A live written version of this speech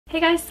Hey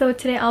guys, so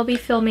today I'll be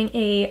filming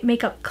a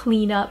makeup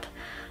cleanup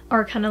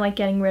or kind of like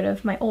getting rid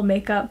of my old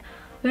makeup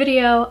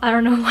video. I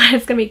don't know what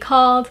it's gonna be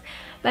called,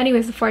 but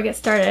anyways, before I get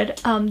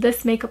started,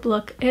 this makeup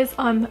look is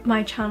on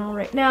my channel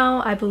right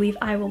now. I believe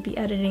I will be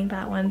editing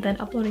that one, then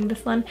uploading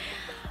this one.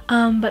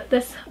 But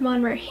this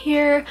one right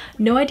here,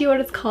 no idea what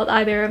it's called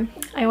either.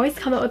 I always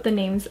come up with the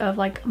names of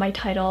like my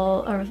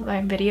title or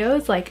my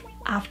videos like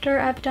after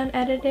I've done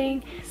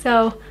editing.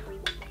 So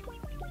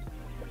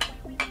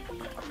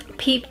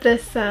peep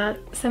this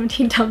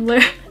 17 tumbler.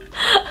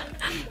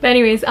 But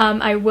anyways,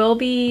 I will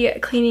be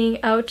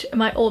cleaning out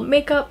my old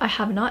makeup. I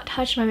have not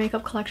touched my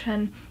makeup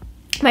collection,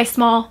 my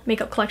small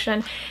makeup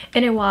collection,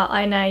 in a while,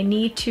 and I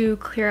need to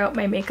clear out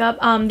my makeup.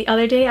 The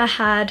other day I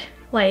had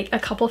like a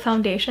couple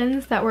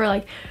foundations that were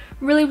like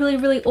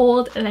really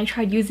old, and I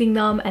tried using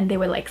them and they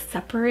would like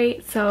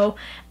separate, so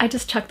I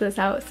just chucked this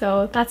out.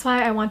 So that's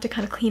why I want to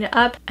kind of clean it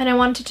up, and I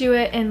want to do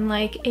it in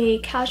like a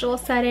casual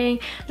setting.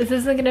 This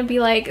isn't gonna be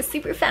like a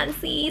super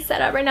fancy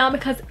setup right now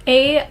because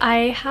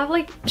I have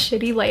like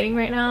shitty lighting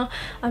right now.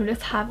 I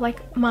just have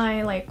like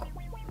my like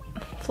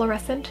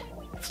fluorescent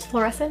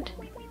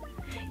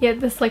yeah,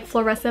 this like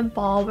fluorescent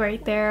bulb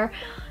right there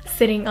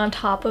sitting on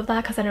top of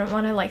that because I didn't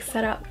want to like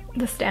set up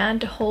the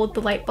stand to hold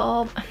the light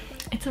bulb.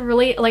 It's a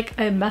really like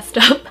a messed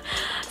up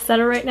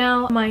setup right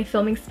now. My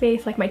filming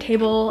space, like my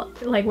table,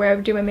 like where I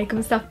do my makeup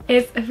and stuff,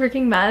 is a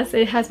freaking mess.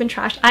 It has been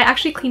trashed. I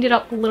actually cleaned it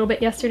up a little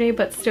bit yesterday,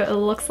 but still it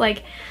looks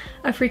like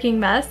a freaking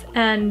mess.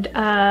 And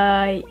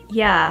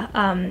yeah,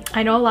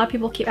 I know a lot of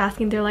people keep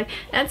asking, they're like,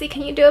 Nancy,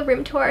 can you do a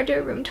room tour? Do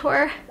a room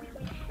tour?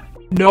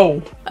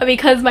 No.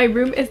 Because my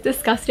room is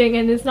disgusting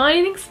and it's not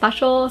anything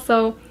special.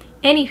 So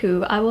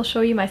anywho, I will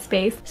show you my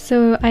space.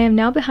 So I am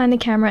now behind the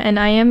camera and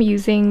I am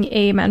using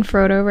a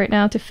Manfrotto right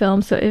now to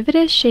film. So if it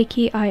is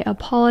shaky, I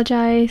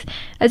apologize.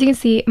 As you can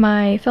see,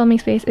 my filming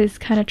space is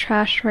kind of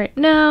trashed right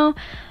now.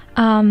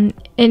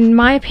 In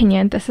my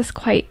opinion, this is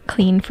quite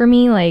clean for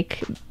me.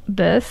 Like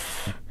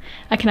this,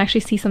 I can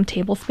actually see some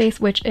table space,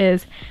 which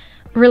is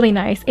really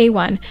nice.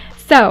 A1.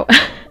 So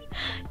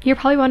you're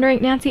probably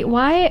wondering, Nancy,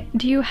 why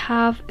do you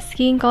have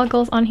skiing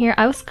goggles on here?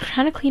 I was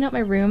trying to clean up my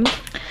room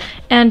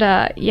and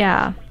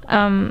yeah.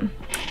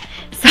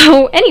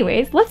 So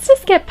anyways, let's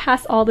just get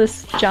past all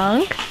this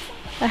junk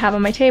I have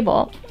on my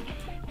table.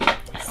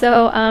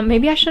 So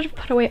maybe I should have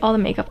put away all the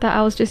makeup that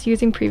I was just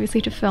using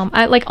previously to film.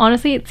 I like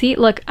honestly, see,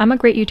 look, I'm a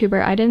great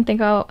YouTuber. I didn't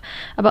think about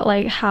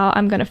like how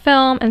I'm gonna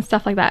film and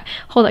stuff like that.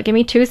 Hold on, give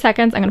me 2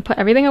 seconds. I'm gonna put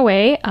everything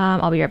away.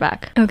 I'll be right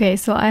back. Okay,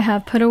 so I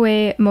have put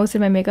away most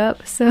of my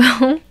makeup.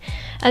 So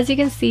as you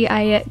can see,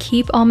 I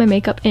keep all my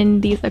makeup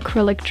in these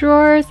acrylic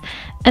drawers,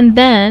 and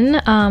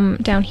then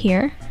down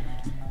here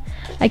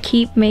I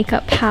keep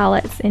makeup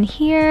palettes in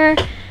here,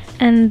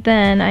 and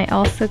then I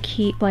also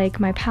keep like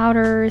my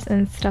powders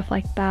and stuff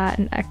like that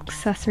and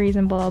accessories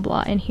and blah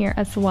blah blah in here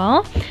as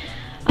well.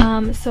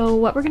 So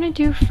what we're gonna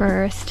do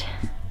first,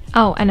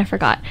 oh, and I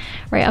forgot,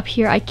 right up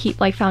here I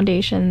keep like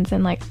foundations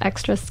and like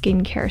extra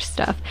skincare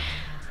stuff.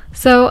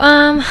 So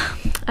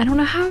I don't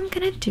know how I'm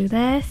gonna do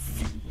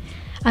this.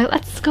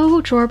 Let's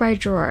go drawer by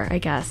drawer, I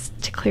guess,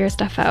 to clear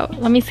stuff out.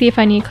 Let me see if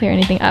I need to clear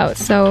anything out.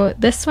 So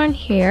this one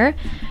here,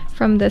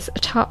 from this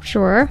top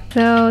drawer.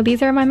 So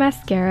these are my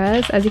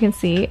mascaras, as you can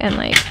see, and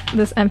like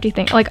this empty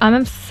thing. Like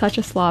I'm such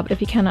a slob if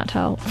you cannot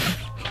tell.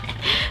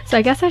 So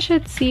I guess I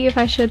should see if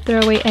I should throw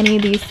away any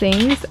of these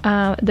things.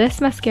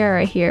 This mascara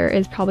right here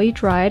is probably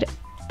dried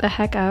the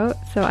heck out,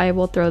 so I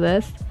will throw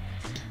this.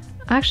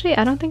 Actually,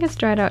 I don't think it's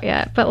dried out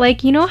yet, but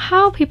like, you know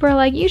how people are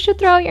like, you should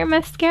throw out your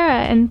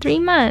mascara in 3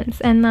 months,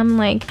 and I'm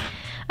like,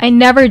 I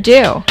never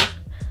do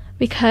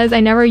because I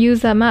never use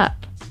them up.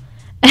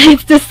 And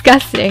it's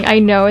disgusting. I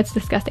know it's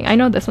disgusting. I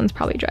know this one's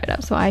probably dried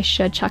up, so I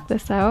should chuck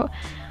this out.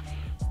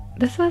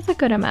 This was a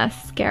good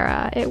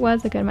mascara. It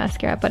was a good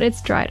mascara, but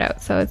it's dried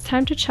out, so it's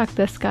time to chuck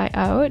this guy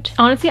out.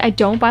 Honestly, I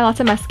don't buy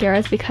lots of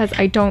mascaras because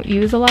I don't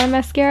use a lot of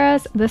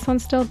mascaras. This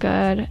one's still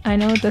good. I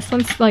know this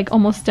one's like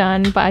almost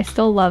done, but I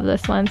still love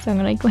this one, so I'm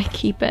gonna like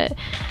keep it.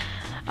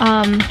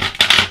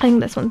 I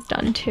think this one's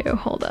done too.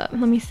 Hold up,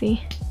 let me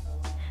see.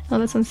 Oh,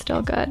 this one's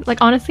still good. Like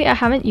honestly, I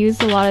haven't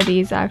used a lot of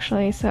these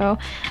actually, so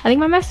I think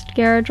my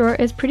mascara drawer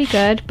is pretty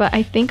good, but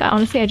I think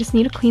honestly I just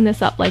need to clean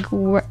this up. Like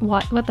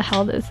what the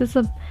hell? This is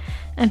a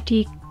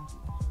empty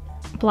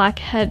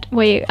blackhead.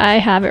 Wait, I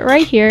have it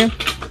right here.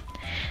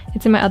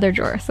 It's in my other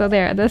drawer, so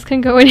there, this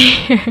can go in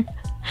here.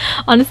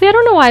 Honestly, I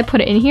don't know why I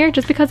put it in here,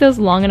 just because it was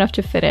long enough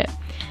to fit it.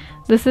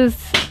 This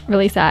is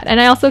really sad.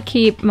 And I also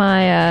keep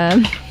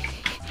my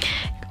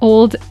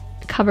old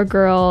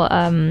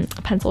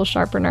CoverGirl pencil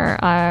sharpener.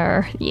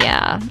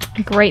 Yeah,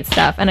 great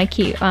stuff. And I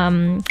keep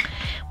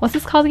what's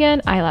this called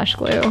again? Eyelash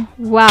glue.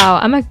 Wow,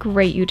 I'm a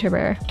great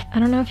YouTuber. I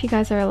don't know if you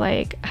guys are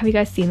like, have you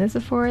guys seen this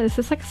before? This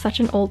is like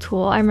such an old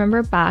tool. I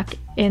remember back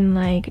in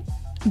like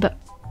the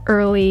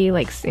early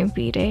like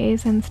Simpy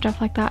days and stuff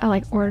like that, I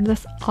like ordered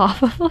this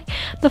off of like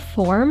the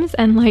forums,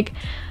 and like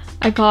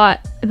I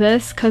got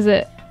this because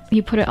it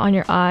you put it on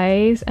your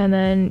eyes, and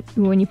then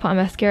when you put on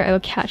mascara, it will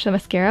catch the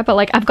mascara. But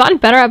like, I've gotten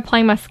better at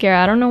applying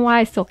mascara. I don't know why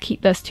I still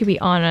keep this, to be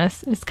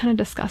honest. It's kind of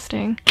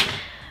disgusting.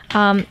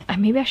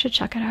 Maybe I should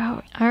check it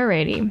out.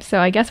 Alrighty, so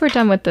I guess we're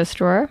done with this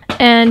drawer.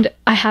 And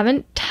I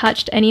haven't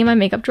touched any of my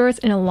makeup drawers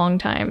in a long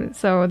time,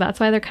 so that's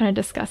why they're kind of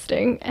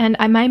disgusting. And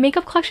my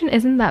makeup collection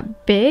isn't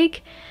that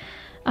big,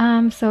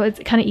 so it's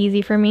kind of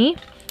easy for me.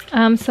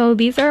 So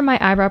these are my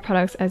eyebrow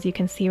products, as you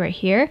can see right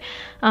here.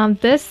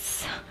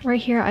 This right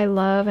here I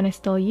love and I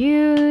still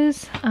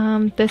use.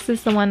 This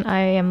is the one I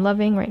am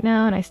loving right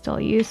now and I still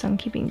use, so I'm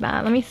keeping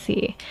that. Let me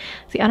see.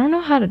 I don't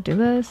know how to do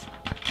this.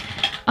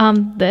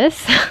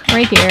 This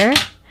right here,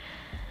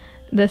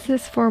 this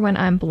is for when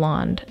I'm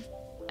blonde,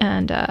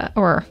 and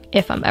or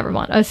if I'm ever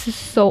blonde. Oh, this is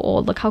so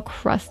old. Look how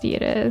crusty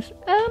it is.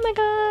 Oh my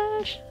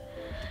gosh.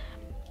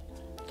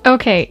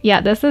 Okay,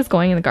 yeah, this is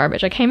going in the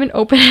garbage. I can't even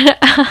open it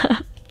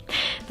up.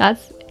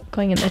 That's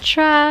going in the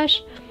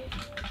trash.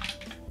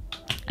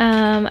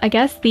 I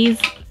guess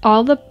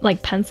all the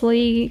like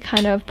pencil-y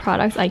kind of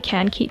products I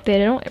can keep. They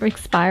don't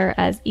expire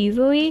as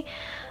easily.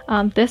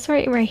 This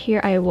right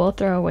here I will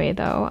throw away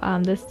though.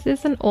 This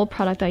is an old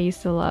product I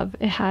used to love.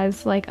 It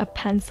has like a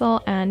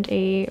pencil and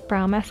a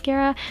brow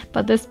mascara,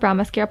 but this brow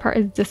mascara part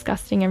is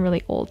disgusting and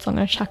really old, so I'm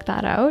gonna chuck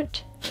that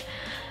out.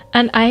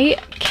 And I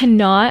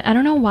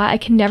don't know why, I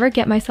can never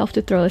get myself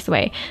to throw this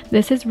away.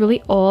 This is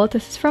really old.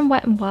 This is from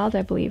Wet n Wild,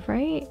 I believe,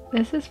 right?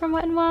 This is from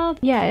Wet n Wild?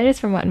 Yeah, it is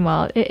from Wet n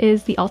Wild. It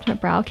is the Ultimate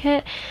Brow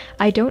Kit.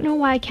 I don't know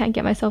why I can't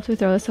get myself to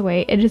throw this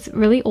away. It is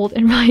really old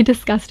and really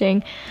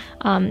disgusting.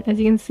 As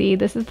you can see,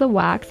 this is the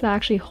wax that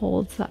actually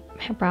holds the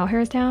brow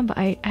hairs down, but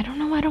I don't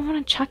know why I don't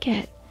want to chuck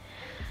it.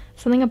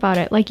 Something about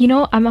it. Like, you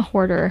know, I'm a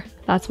hoarder.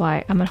 That's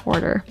why I'm a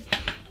hoarder.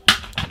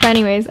 But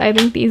anyways, I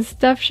think these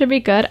stuff should be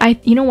good.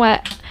 You know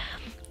what?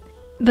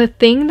 The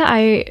thing that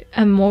I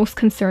am most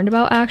concerned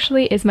about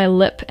actually is my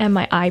lip and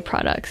my eye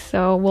products.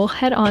 So we'll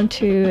head on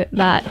to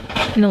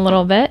that in a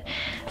little bit.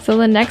 So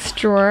the next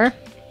drawer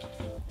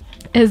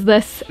is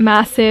this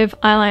massive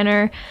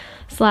eyeliner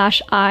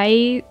slash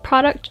eye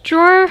product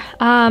drawer.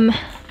 It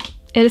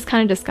is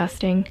kind of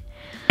disgusting.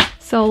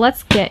 So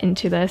let's get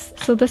into this.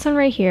 So this one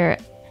right here,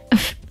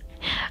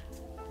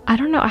 I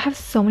don't know, I have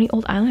so many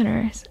old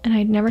eyeliners and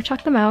I never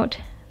chuck them out.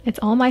 It's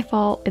all my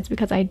fault. It's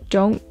because I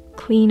don't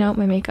clean out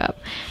my makeup.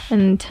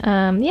 And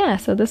yeah,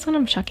 so this one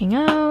I'm chucking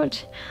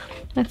out.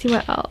 Let's see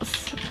what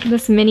else.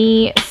 This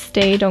mini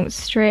Stay Don't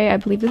Stray, I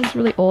believe this is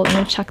really old. I'm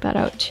gonna chuck that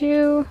out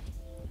too.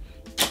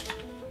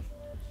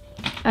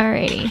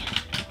 Alrighty.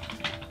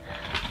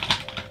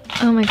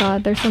 Oh my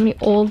god, there's so many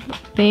old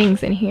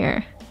things in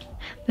here.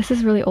 This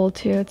is really old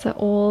too. It's an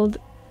old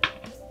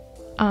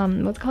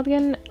what's it called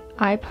again?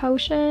 Eye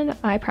potion?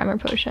 Eye primer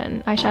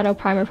potion. Eyeshadow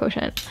primer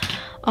potion.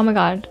 Oh my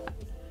god.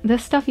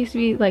 This stuff used to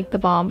be like the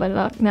bomb,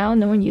 but now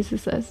no one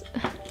uses this.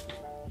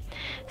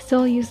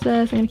 Still use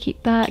this. I'm gonna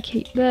keep that,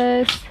 keep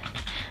this.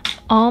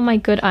 All my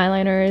good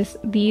eyeliners.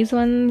 These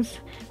ones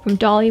from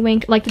Dolly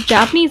Wink. Like, the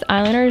Japanese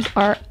eyeliners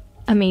are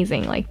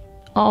amazing. Like,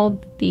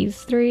 all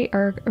these three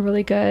are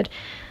really good.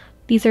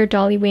 These are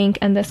Dolly Wink,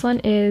 and this one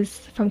is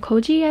from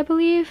Koji, I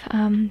believe.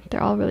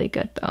 They're all really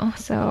good though,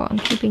 so I'm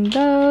keeping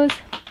those.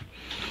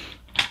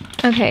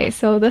 Okay,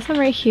 so this one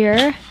right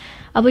here,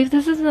 I believe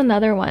this is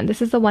another one.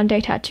 This is the One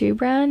Day Tattoo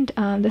brand.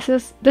 This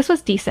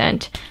was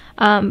decent,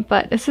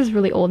 but this is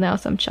really old now,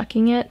 so I'm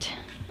chucking it.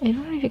 I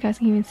don't know if you guys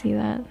can even see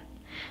that.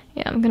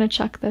 Yeah, I'm gonna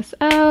chuck this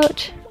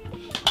out.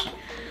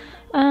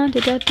 Oh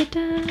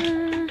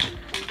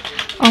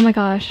my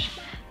gosh,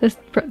 this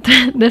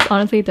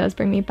honestly does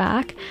bring me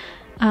back.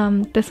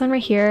 This one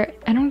right here,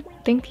 I don't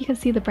think you can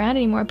see the brand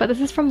anymore, but this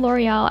is from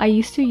L'Oreal. I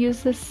used to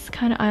use this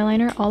kind of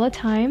eyeliner all the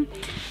time.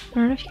 I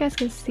don't know if you guys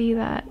can see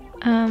that.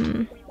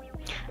 I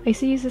used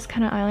to use this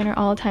kind of eyeliner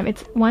all the time.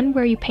 It's one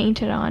where you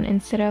paint it on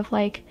instead of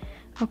like,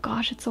 oh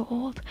gosh, it's so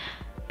old.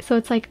 So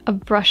it's like a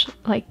brush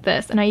like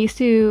this, and I used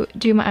to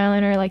do my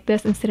eyeliner like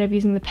this instead of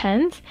using the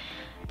pens.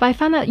 But I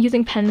found that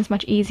using pen is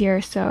much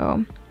easier,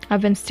 so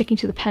I've been sticking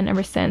to the pen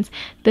ever since.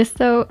 This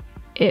though,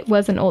 it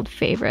was an old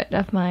favorite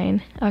of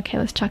mine. Okay,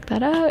 let's check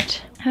that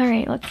out.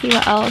 Alright, let's see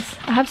what else.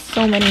 I have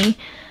so many.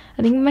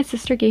 I think my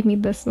sister gave me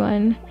this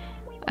one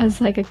as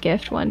like a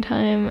gift one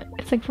time.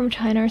 It's like from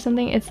China or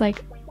something. It's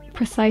like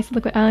Precise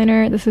liquid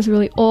eyeliner. This is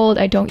really old.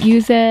 I don't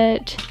use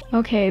it.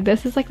 Okay,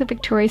 this is like the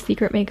Victoria's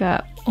Secret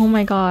makeup. Oh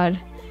my god.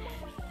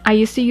 I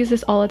used to use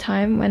this all the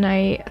time when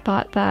I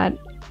thought that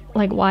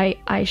like white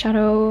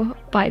eyeshadow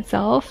by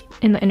itself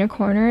in the inner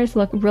corners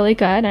looked really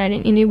good and I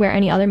didn't need to wear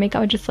any other makeup.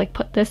 I would just like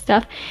put this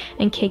stuff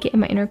and cake it in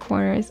my inner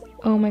corners.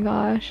 Oh my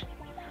gosh.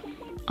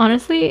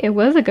 Honestly, it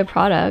was a good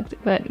product,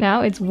 but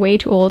now it's way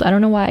too old. I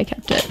don't know why I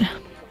kept it.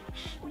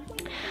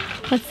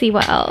 Let's see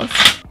what else.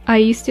 I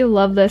used to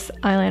love this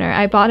eyeliner.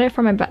 I bought it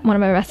from one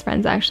of my best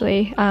friends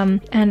actually,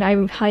 and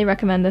I highly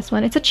recommend this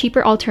one. It's a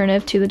cheaper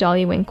alternative to the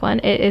Dolly Wink one.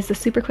 It is the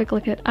Super Quick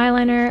Liquid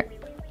Eyeliner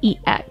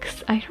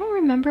EX. I don't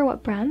remember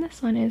what brand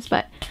this one is,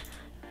 but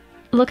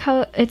look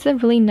how it's a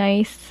really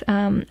nice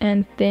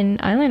and thin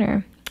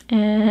eyeliner.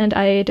 And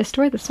I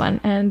destroyed this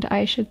one, and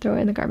I should throw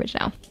it in the garbage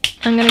now.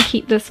 I'm gonna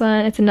keep this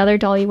one. It's another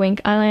Dolly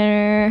Wink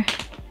eyeliner.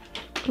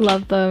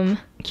 Love them.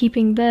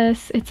 Keeping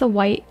this. It's a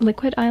white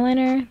liquid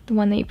eyeliner, the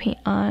one that you paint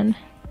on.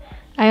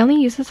 I only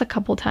use this a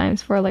couple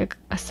times for like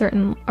a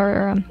certain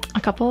or a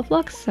couple of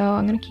looks, so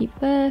I'm gonna keep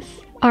this.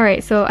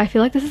 Alright, so I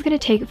feel like this is gonna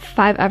take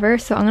forever,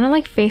 so I'm gonna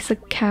like face the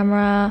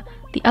camera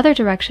the other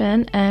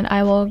direction and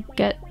I will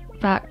get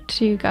back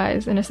to you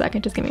guys in a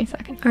second. Just give me a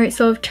second. Alright,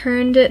 so I've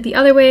turned it the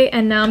other way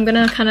and now I'm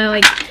gonna kind of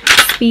like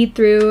speed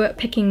through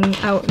picking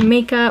out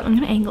makeup. I'm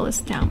gonna angle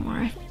this down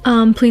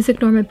more. Please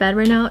ignore my bed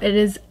right now. It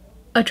is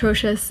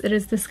atrocious. It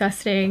is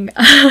disgusting.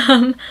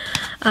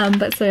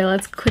 But so yeah,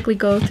 let's quickly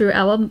go through.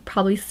 I will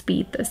probably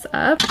speed this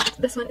up.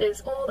 This one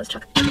is old. Let's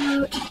check it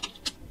out.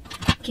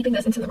 Keeping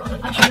this into the wrong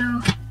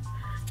eyeshadow.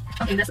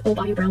 Okay, this old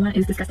body brown one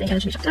is disgusting and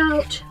it should be checked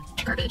out.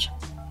 Garbage.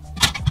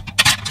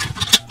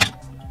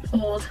 It's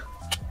old.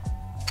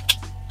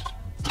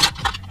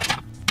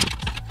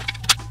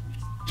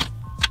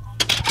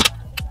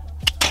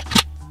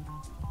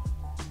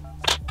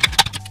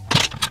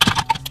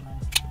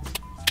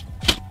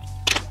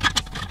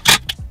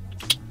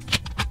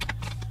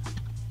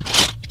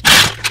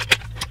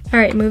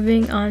 Alright,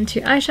 moving on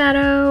to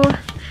eyeshadow.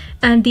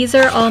 And these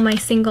are all my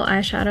single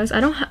eyeshadows. I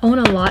don't own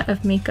a lot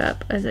of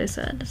makeup, as I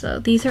said. So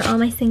these are all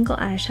my single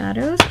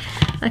eyeshadows.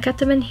 I kept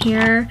them in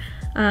here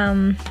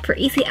for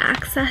easy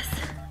access.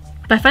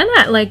 But I find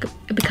that like,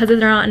 because they're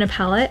not in a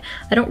palette,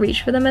 I don't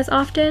reach for them as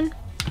often,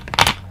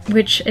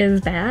 which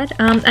is bad.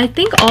 I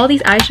think all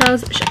these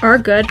eyeshadows are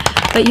good,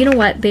 but you know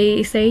what?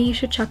 They say you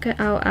should chuck it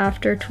out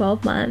after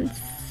 12 months.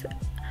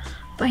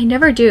 But I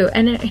never do,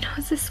 and I know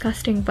it's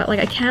disgusting, but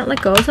like I can't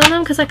let go of some of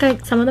them because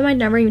like some of them I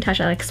never even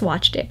touched. I like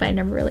swatched it, but I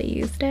never really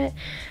used it.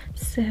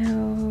 So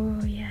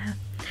yeah.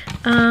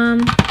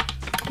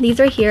 These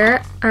right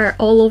here are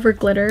all over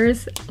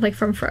glitters, like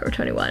from Forever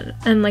 21,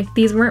 and like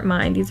these weren't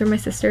mine. These are my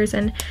sister's,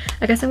 and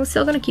I guess I'm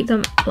still gonna keep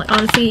them. Like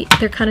honestly,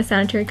 they're kind of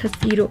sanitary because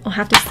you don't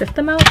have to sift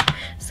them out,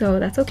 so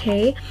that's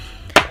okay.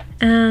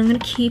 And I'm gonna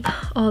keep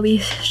all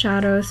these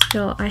shadows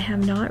still. I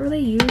have not really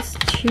used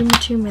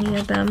too many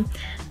of them.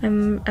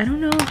 I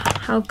don't know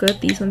how good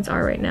these ones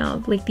are right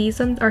now. Like these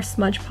ones are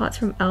smudge pots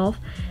from e.l.f.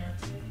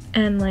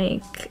 and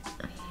like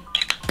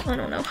I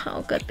don't know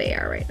how good they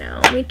are right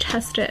now. Let me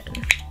test it.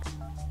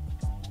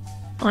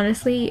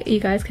 Honestly,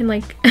 you guys can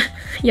like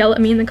yell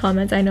at me in the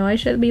comments. I know I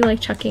should be like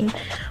chucking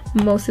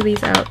most of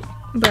these out,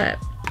 but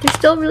they're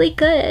still really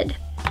good.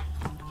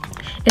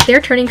 If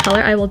they're turning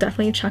color, I will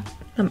definitely chuck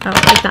them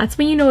out. Like that's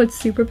when you know it's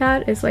super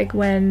bad, is like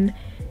when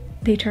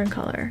they turn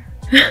color.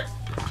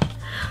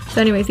 So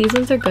anyways, these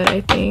ones are good,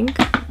 I think.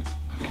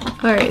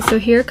 Alright, so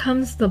here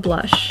comes the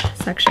blush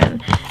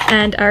section.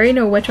 And I already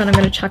know which one I'm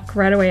going to chuck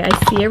right away.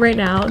 I see it right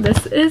now.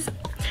 This is,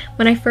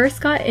 when I first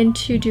got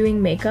into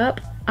doing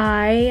makeup,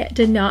 I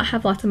did not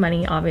have lots of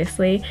money,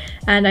 obviously.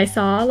 And I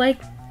saw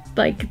like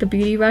the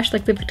Beauty Rush,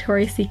 like the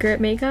Victoria's Secret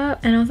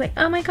makeup. And I was like,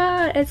 oh my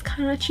god, it's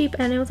kind of cheap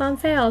and it was on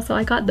sale. So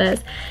I got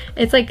this.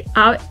 It's like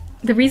out.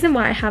 The reason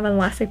why I have an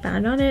elastic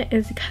band on it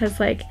is because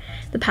like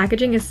the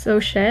packaging is so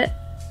shit.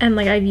 And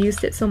like I've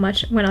used it so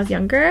much when I was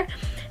younger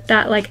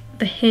that like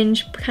the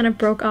hinge kind of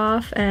broke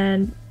off.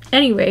 And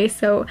anyway,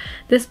 so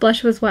this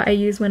blush was what I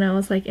used when I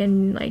was like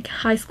in like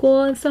high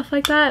school and stuff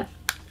like that.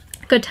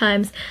 Good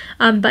times.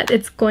 But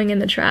it's going in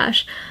the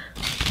trash.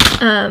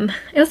 It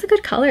was a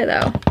good color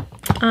though.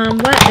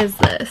 What is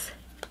this?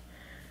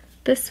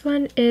 This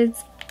one is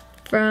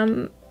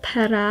from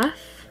Peraf.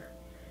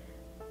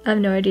 I have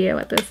no idea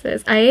what this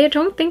is. I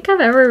don't think I've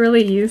ever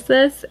really used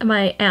this.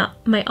 My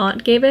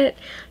aunt gave it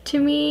to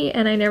me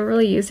and I never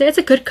really used it. It's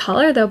a good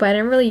color though, but I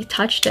never really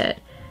touched it.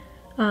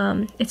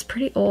 It's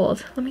pretty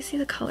old. Let me see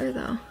the color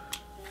though.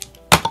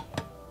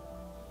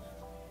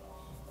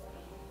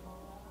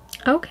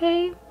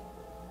 Okay.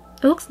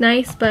 It looks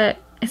nice, but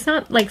it's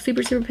not like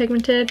super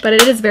pigmented, but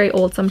it is very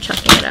old, so I'm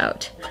chucking it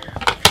out.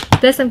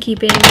 This I'm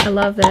keeping. I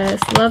love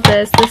this. Love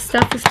this. This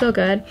stuff is still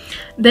good.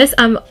 This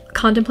I'm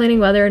contemplating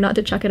whether or not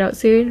to chuck it out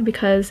soon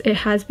because it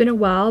has been a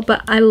while,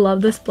 but I love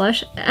this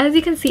blush. As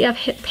you can see, I've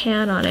hit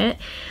pan on it.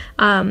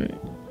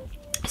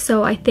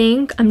 So I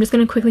think I'm just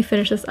going to quickly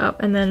finish this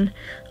up and then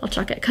I'll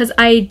chuck it. Because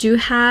I do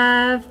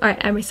have...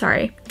 I'm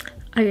sorry.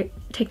 I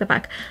take that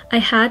back. I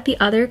had the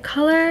other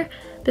color.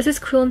 This is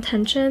Cruel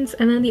Intentions.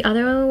 And then the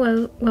other one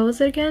was... What was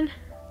it again?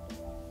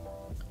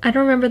 I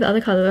don't remember the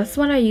other color. That's the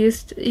one I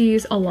used to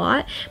use a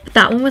lot, but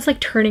that one was like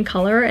turning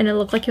color and it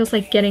looked like it was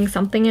like getting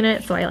something in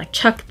it, so I like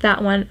chucked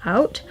that one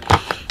out.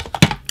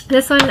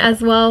 This one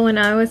as well, when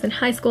I was in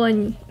high school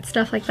and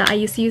stuff like that, I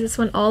used to use this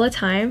one all the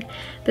time.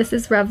 This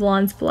is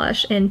Revlon's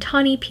blush in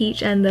Tawny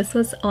Peach, and this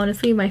was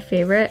honestly my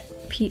favorite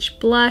peach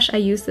blush. I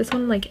used this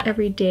one like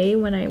every day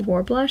when I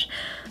wore blush.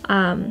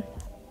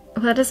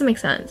 Well, that doesn't make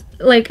sense.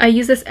 Like, I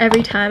use this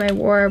every time I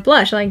wore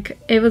blush. Like,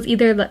 it was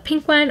either the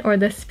pink one or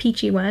this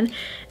peachy one.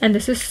 And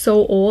this is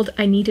so old.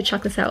 I need to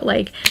chuck this out.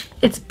 Like,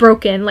 it's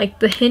broken. Like,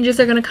 the hinges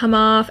are gonna come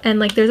off. And,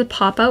 like, there's a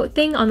pop-out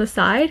thing on the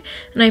side.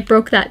 And I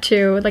broke that,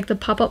 too. Like, the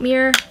pop-out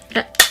mirror.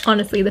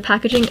 Honestly, the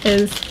packaging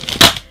has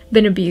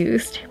been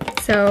abused.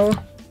 So,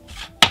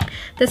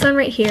 this one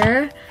right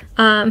here.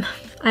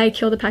 I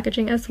kill the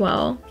packaging as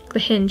well. The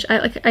hinge.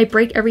 I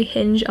break every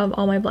hinge of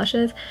all my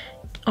blushes.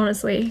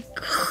 Honestly.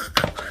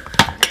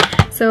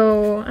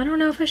 So I don't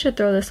know if I should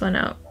throw this one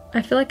out.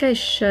 I feel like I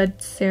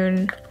should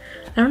soon.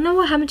 I don't know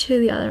what happened to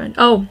the other one.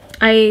 Oh,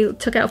 I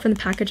took it out from the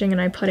packaging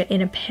and I put it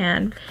in a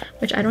pan,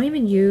 which I don't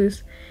even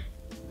use.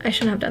 I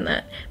shouldn't have done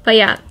that. But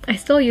yeah, I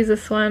still use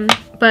this one,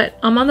 but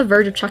I'm on the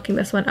verge of chucking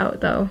this one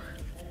out though.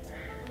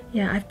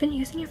 Yeah, I've been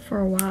using it for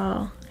a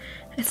while.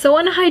 It's so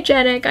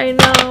unhygienic, I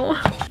know.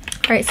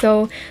 Alright,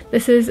 so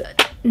this is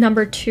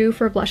number 2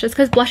 for blushes,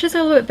 because blushes are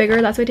a little bit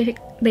bigger. That's why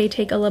they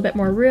take a little bit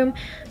more room.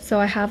 So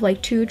I have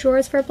like 2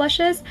 drawers for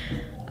blushes.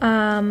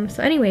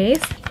 So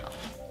anyways,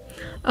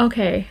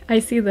 okay, I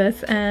see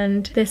this,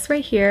 and this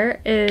right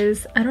here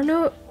is, I don't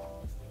know,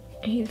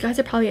 you guys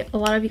are probably, a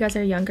lot of you guys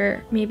are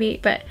younger maybe,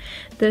 but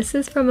this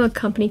is from a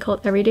company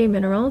called Everyday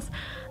Minerals.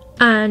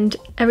 And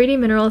Everyday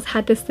Minerals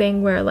had this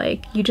thing where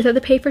like you just have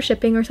to pay for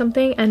shipping or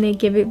something, and they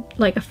give you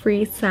like a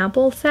free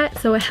sample set.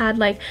 So it had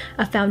like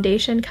a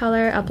foundation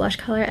color, a blush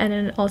color, and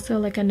then also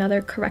like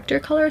another corrector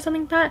color or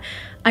something like that.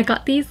 I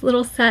got these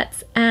little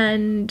sets,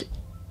 and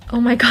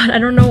oh my god, I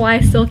don't know why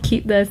I still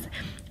keep this.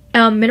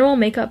 Mineral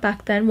makeup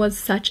back then was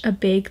such a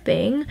big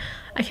thing.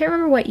 I can't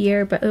remember what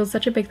year, but it was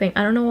such a big thing.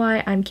 I don't know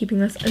why I'm keeping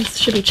this. This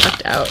should be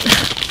chucked out.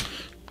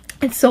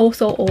 It's so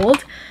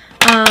old.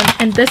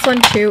 And this one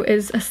too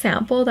is a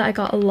sample that I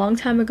got a long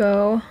time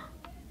ago.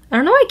 I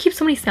don't know why I keep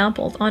so many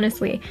samples,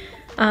 honestly.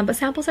 But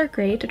samples are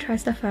great to try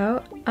stuff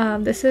out.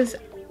 This is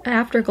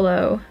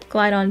Afterglow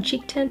Glide On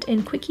Cheek Tint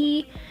in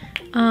Quickie.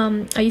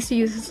 I used to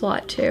use this a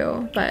lot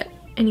too, but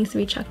it needs to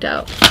be chucked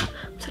out.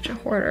 I'm such a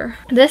hoarder.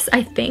 This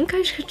I think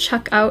I should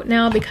chuck out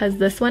now because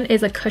this one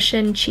is a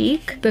cushion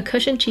cheek. The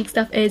cushion cheek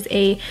stuff is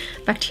a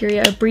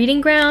bacteria breeding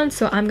ground,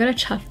 so I'm gonna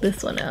chuck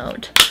this one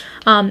out.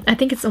 I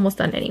think it's almost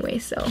done anyway,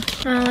 so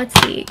let's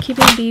see.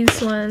 Keeping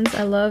these ones.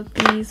 I love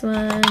these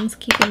ones.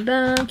 Keeping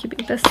them.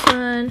 Keeping this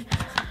one.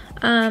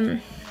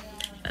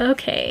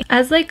 Okay.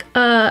 As like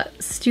a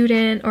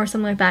student or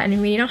something like that,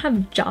 and when you don't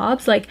have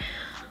jobs, like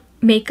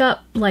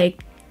makeup,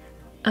 like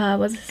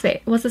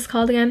what's this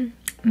called again?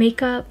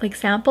 Makeup like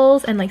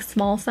samples and like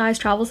small size,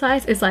 travel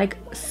size is like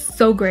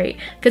so great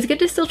because you get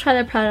to still try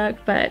that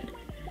product, but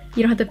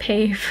you don't have to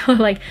pay for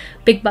like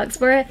big bucks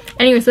for it.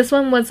 Anyways, this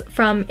one was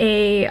from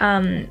a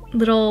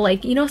little,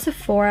 like, you know,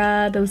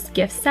 Sephora, those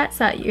gift sets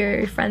that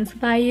your friends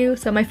buy you.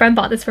 So my friend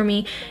bought this for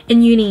me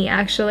in uni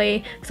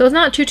actually, so it's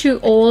not too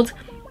old,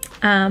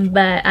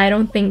 but I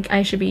don't think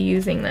I should be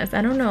using this.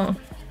 I don't know.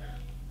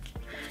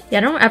 Yeah,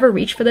 I don't ever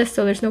reach for this,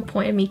 so there's no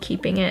point in me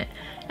keeping it,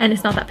 and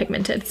it's not that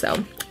pigmented,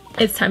 so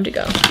it's time to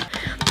go.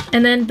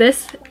 And then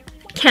this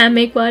Can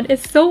Make one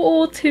is so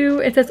old too.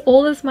 It's as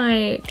old as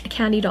my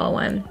candy doll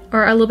one,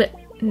 or a little bit.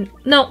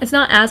 No, it's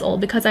not as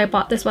old because I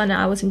bought this one when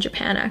I was in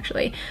Japan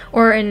actually,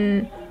 or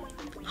in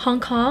Hong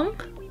Kong.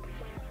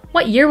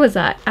 What year was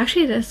that?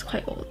 Actually, it is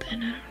quite old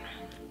then. I don't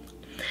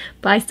know,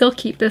 but I still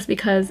keep this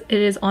because it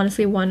is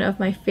honestly one of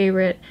my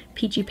favorite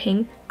peachy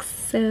pinks.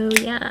 So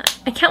yeah,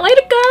 I can't let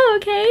it go.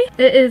 Okay,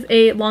 it is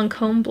a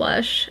Lancome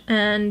blush,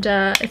 and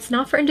it's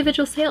not for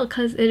individual sale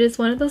because it is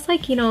one of those,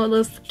 like, you know,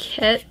 those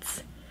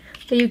kits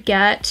that you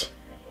get.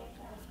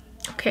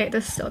 Okay,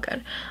 this is so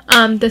good.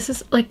 This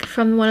is like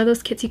from one of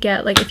those kits you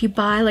get, like if you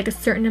buy like a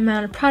certain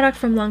amount of product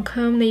from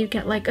Lancome, then you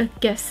get like a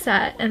gift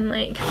set and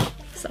like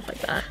stuff like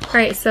that. All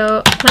right,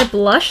 so my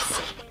blush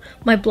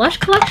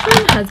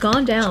collection has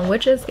gone down,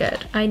 which is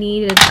good. I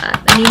needed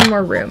that. I need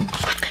more room.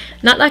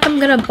 Not like I'm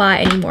gonna buy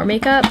any more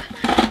makeup,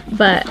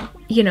 but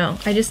you know,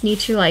 I just need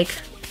to like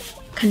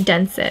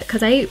condense it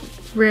because I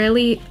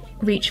rarely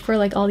reach for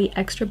like all the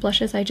extra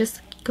blushes. I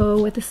just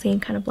go with the same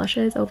kind of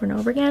blushes over and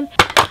over again.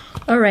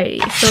 Alrighty,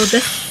 so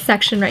this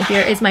section right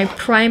here is my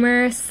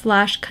primer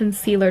slash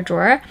concealer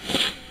drawer,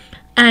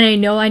 and I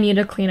know I need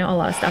to clean out a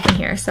lot of stuff in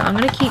here, so I'm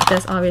gonna keep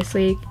this,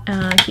 obviously.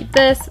 Keep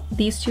this.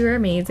 These two are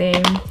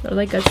amazing. They're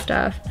like good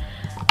stuff.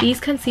 These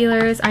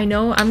concealers, I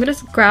know I'm gonna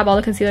just grab all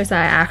the concealers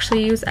that I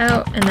actually use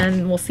out, and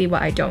then we'll see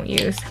what I don't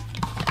use.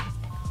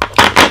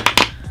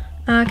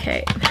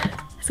 Okay,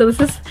 so this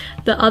is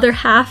the other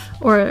half,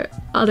 or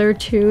other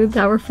two,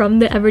 that were from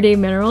the Everyday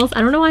Minerals.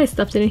 I don't know why I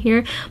stuffed it in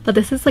here, but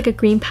this is like a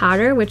green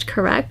powder which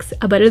corrects,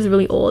 but it is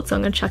really old, so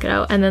I'm gonna chuck it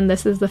out. And then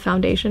this is the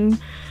foundation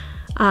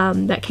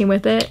that came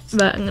with it,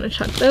 but I'm gonna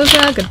chuck those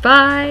out.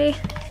 Goodbye.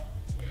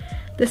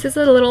 This is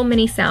a little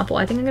mini sample.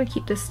 I think I'm gonna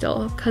keep this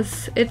still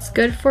because it's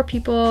good for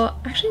people.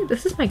 Actually,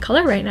 this is my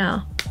color right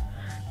now,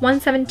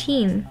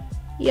 117.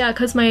 Yeah,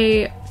 because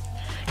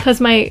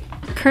my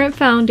current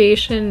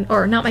foundation,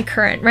 or not my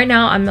current, right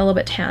now I'm a little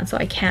bit tan, so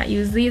I can't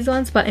use these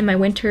ones, but in my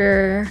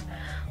winter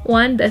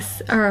one,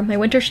 my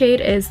winter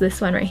shade is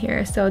this one right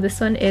here. So this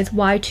one is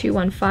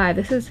Y215.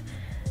 This is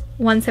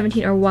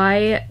 117, or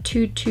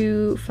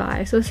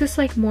Y225. So this is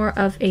like more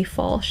of a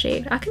fall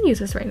shade. I can use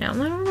this right now. I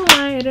don't know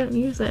why I didn't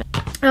use it.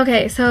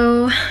 Okay,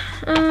 so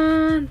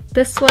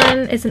this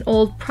one is an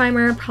old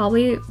primer,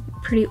 probably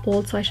pretty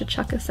old, so I should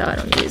chuck this out. I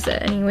don't use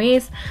it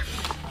anyways.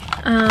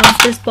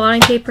 This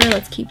blotting paper,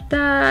 let's keep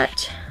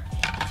that.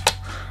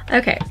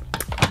 Okay,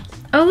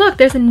 Oh look,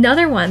 there's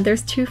another one.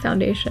 There's 2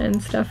 foundation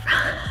stuff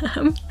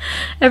from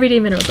Everyday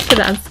Minerals. Look at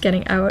that, it's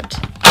getting out.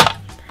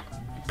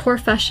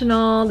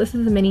 Professional, this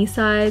is a mini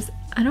size.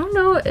 I don't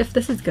know if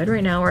this is good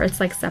right now or it's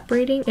like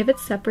separating. If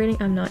it's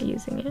separating, I'm not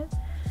using it.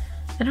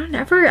 I don't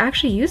ever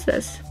actually use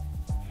this.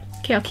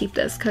 Okay, I'll keep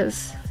this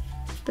because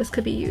this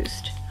could be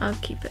used. I'll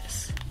keep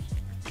this.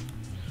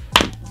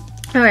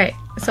 Alright,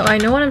 so I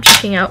know what I'm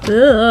checking out.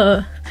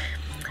 Ugh.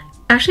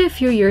 Actually, a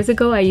few years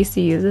ago, I used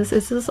to use this.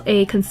 This is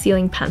a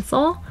concealing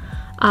pencil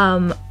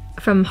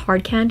from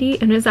Hard Candy,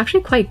 and it's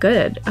actually quite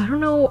good. I don't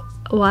know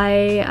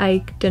why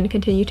I didn't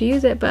continue to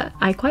use it, but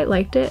I quite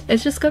liked it.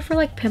 It's just good for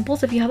like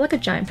pimples. If you have like a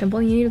giant pimple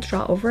and you need to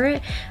draw over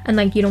it and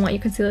like you don't want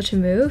your concealer to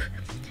move,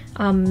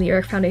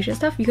 your foundation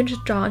stuff, you can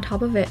just draw on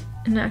top of it,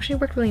 and it actually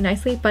worked really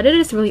nicely, but it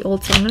is really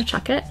old, so I'm gonna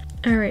chuck it.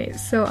 Alright,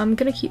 so I'm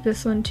gonna keep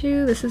this one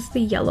too. This is the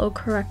yellow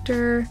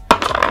corrector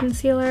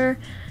concealer.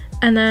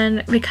 And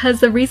then, because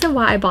the reason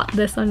why I bought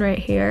this one right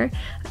here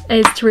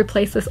is to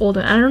replace this old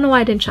one. I don't know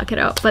why I didn't chuck it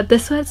out, but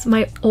this was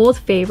my old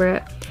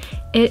favorite.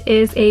 It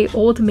is a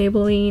old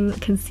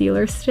Maybelline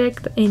concealer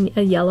stick in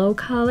a yellow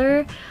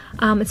color.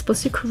 It's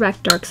supposed to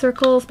correct dark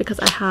circles because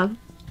I have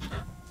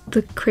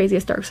the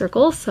craziest dark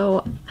circles.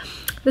 So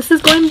this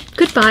is going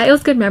goodbye. It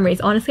was good memories.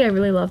 Honestly, I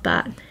really love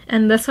that.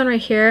 And this one right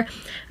here,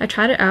 I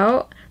tried it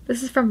out.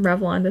 This is from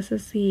Revlon. This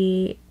is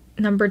the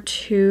number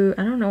 2.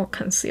 I don't know what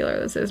concealer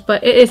this is,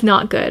 but it is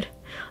not good.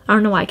 I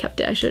don't know why I kept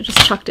it. I should have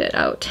just chucked it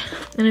out.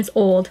 And it's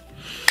old.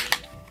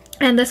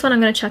 And this one I'm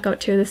going to check out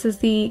too. This is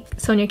the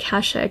Sonia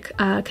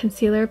Kashuk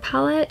concealer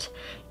palette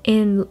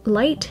in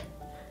light.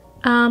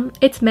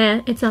 It's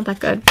meh. It's not that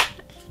good.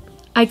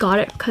 I got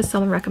it because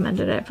someone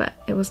recommended it, but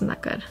it wasn't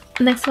that good.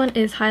 The next one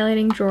is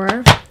highlighting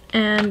drawer.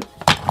 And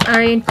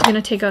I'm going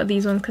to take out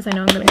these ones because I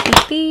know I'm going to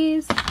keep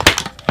these.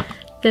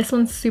 This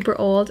one's super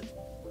old.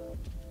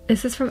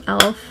 This is from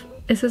e.l.f.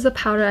 This is a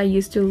powder I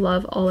used to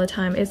love all the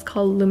time. It's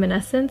called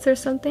Luminescence or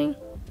something.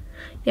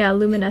 Yeah,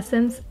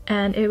 Luminescence.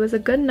 And it was a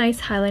good, nice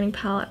highlighting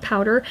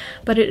powder,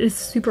 but it is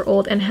super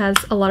old and has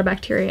a lot of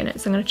bacteria in it,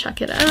 so I'm gonna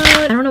check it out.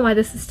 I don't know why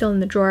this is still in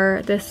the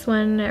drawer. This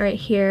one right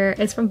here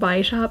is from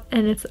Body Shop,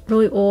 and it's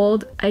really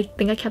old. I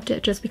think I kept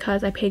it just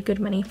because I paid good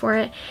money for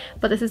it,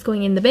 but this is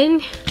going in the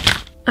bin.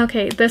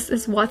 Okay, this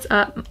is What's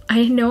Up.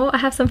 I know I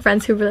have some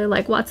friends who really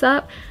like What's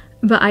Up,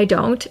 but I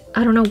don't.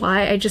 I don't know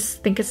why. I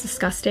just think it's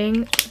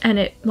disgusting, and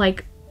it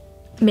like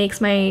makes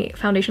my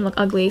foundation look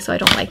ugly, so I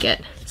don't like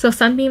it. So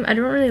Sunbeam, I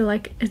don't really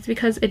like. It's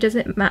because it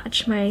doesn't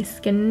match my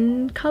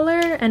skin color,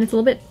 and it's a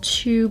little bit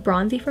too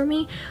bronzy for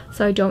me,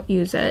 so I don't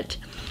use it.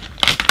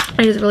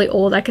 It is really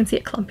old. I can see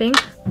it clumping.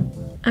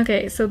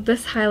 Okay, so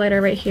this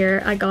highlighter right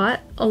here I got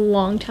a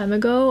long time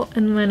ago,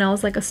 and when I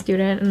was like a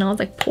student and I was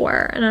like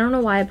poor, and I don't know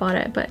why I bought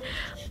it, but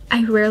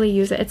I rarely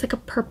use it. It's like a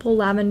purple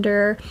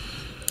lavender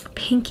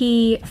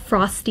pinky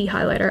frosty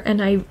highlighter,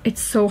 and it's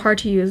so hard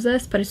to use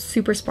this, but it's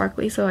super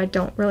sparkly, so I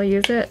don't really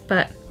use it,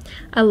 but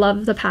I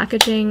love the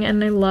packaging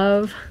and I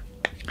love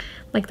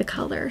like the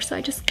color, so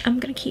I'm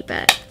gonna keep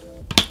it.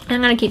 And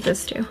I'm gonna keep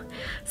this too.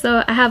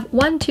 So I have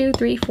 1, 2,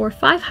 3, 4,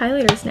 5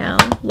 highlighters now.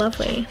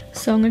 Lovely.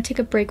 So I'm gonna take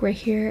a break right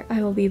here.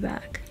 I will be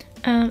back.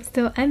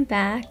 So I'm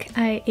back.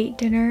 I ate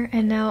dinner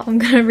and now I'm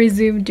gonna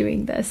resume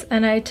doing this.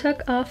 And I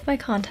took off my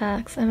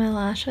contacts and my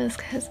lashes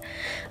because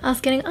I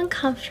was getting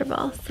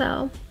uncomfortable.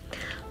 So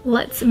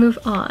let's move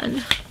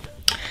on.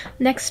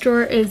 Next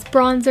drawer is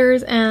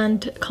bronzers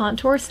and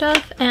contour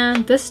stuff,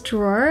 and this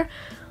drawer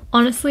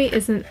honestly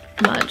isn't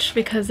much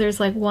because there's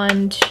like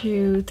 1,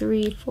 2,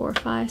 3, 4,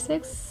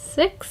 5,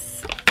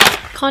 6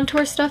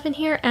 contour stuff in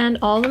here, and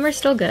all of them are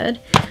still good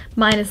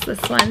minus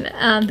this one.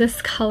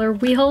 This color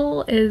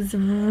wheel is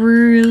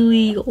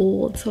really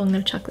old, so I'm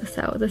gonna check this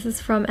out. This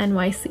is from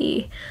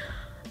NYC.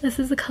 This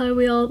is the Color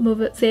Wheel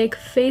Mosaic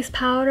Face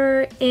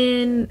Powder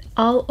in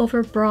All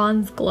Over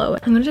Bronze Glow.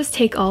 I'm gonna just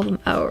take all of them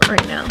out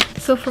right now.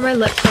 So for my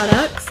lip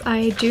products,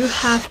 I do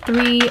have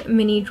 3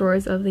 mini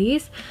drawers of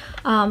these.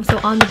 So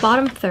on the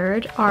bottom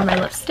third are my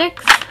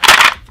lipsticks.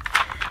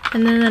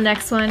 And then the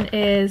next one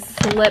is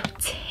lip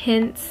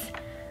tints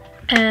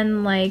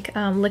and like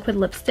liquid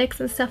lipsticks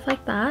and stuff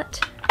like that.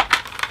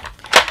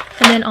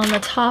 And then on the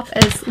top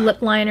is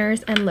lip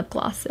liners and lip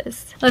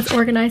glosses. Let's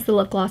organize the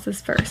lip glosses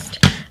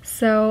first.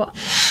 So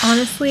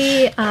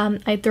honestly,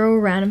 I throw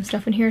random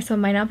stuff in here, so it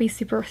might not be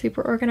super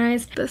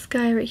organized. This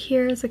guy right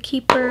here is a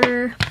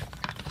keeper.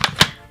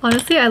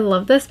 Honestly, I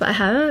love this, but I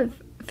haven't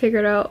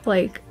figured out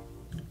like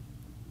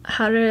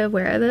how to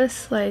wear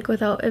this like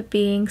without it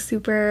being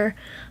super,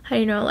 how do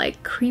you know,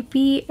 like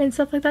creepy and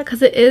stuff like that,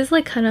 because it is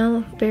like kind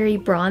of very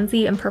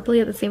bronzy and purpley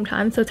at the same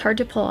time, so it's hard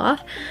to pull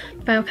off.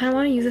 But I kind of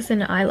want to use this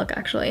in an eye look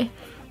actually.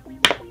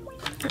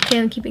 Okay,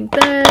 I'm keeping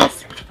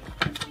this.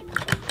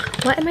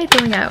 What am I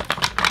throwing out?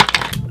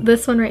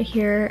 This one right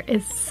here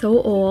is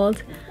so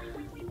old.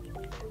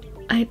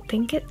 I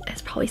think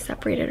it's probably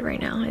separated right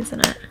now,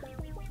 isn't it?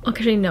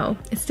 Actually, no.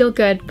 It's still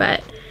good,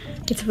 but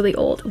it's really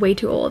old. Way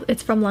too old.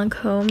 It's from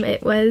Lancome.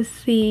 It was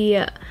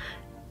the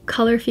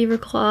Color Fever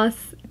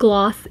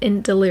Gloss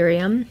in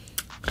Delirium.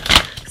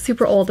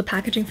 Super old. The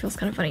packaging feels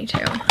kind of funny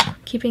too.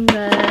 Keeping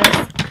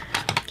this.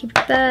 Keep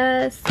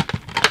this.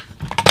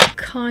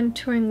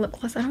 Contouring lip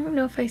gloss. I don't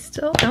know if I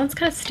still... That one's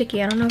kind of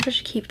sticky. I don't know if I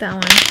should keep that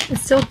one.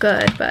 It's still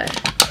good, but...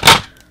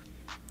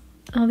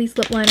 All these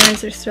lip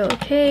liners are still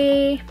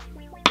okay.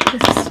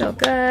 This is still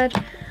good.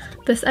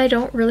 This I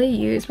don't really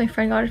use. My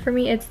friend got it for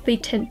me. It's the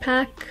tint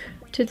pack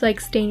to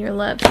like stain your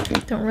lips.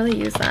 Don't really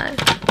use that.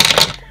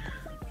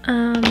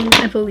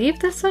 I believe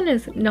this one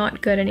is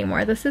not good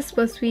anymore. This is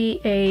supposed to be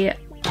a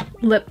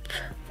lip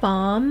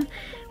balm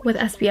with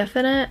SPF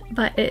in it,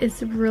 but it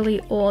is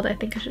really old. I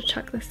think I should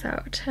check this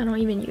out. I don't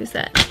even use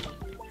it.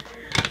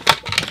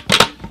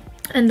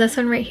 And this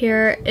one right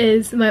here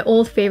is my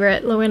old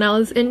favorite. When I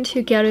was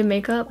into ghetto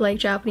makeup, like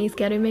Japanese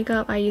ghetto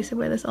makeup, I used to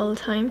wear this all the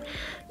time.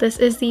 This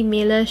is the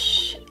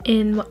Mailish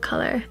in what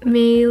color?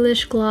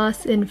 Mailish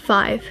Gloss in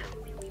 5.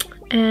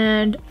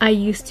 And I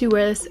used to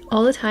wear this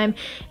all the time.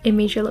 It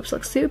made your lips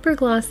look super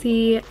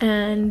glossy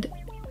and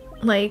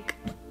like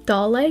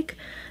doll-like.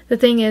 The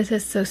thing is,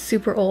 it's so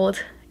super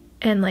old.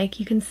 And like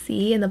you can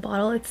see in the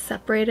bottle, it's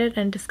separated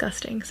and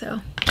disgusting.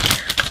 So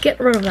get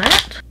rid of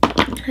that.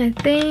 I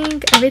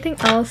think everything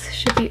else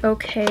should be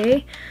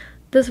okay.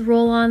 This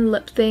roll-on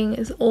lip thing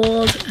is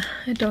old.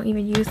 I don't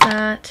even use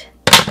that.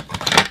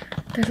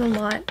 There's a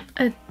lot.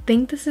 I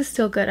think this is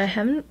still good. I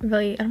don't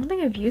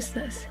think I've used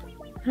this.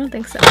 I don't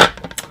think so.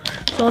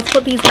 So let's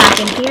put these back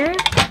in here.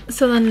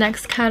 So the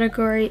next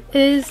category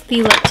is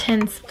the lip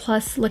tints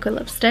plus liquid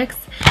lipsticks.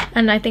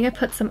 And I think I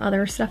put some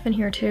other stuff in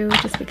here too,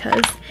 just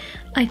because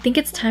I think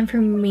it's time for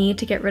me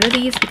to get rid of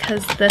these,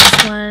 because this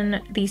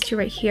one, these two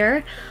right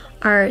here,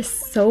 are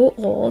so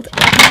old.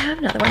 I think I have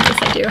another one.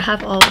 Yes, I do. I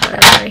have all of them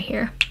right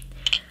here.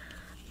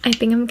 I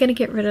think I'm gonna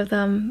get rid of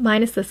them,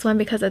 minus this one,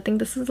 because I think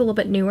this is a little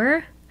bit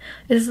newer.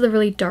 This is a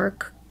really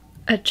dark,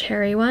 a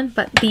cherry one,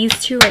 but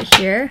these two right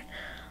here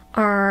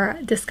are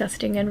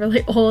disgusting and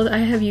really old. I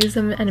have used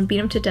them and beat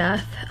them to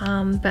death,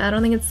 but I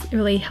don't think it's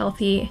really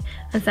healthy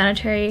and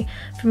sanitary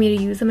for me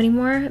to use them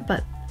anymore.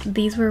 But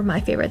these were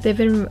my favorite. They've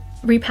been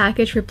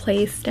repackaged,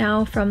 replaced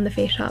now from the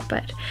face shop,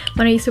 but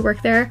when I used to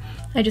work there,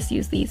 I just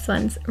used these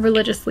ones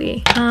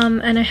religiously.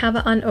 And I have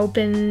an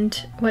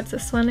unopened, what's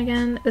this one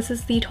again? This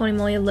is the Tony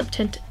Moly Lip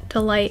Tint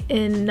Delight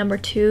in number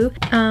 2.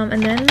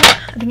 And then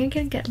I think I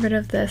can get rid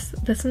of this.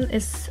 This one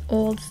is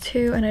old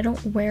too, and I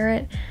don't wear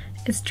it.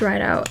 It's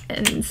dried out.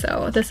 And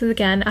so this is,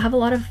 again, I have a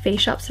lot of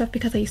face shop stuff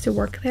because I used to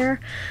work there.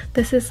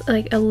 This is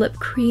like a lip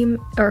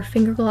cream or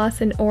finger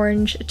gloss in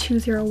orange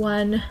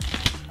 201.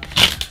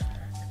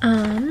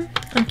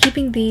 I'm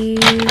keeping these.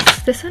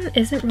 This one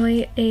isn't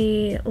really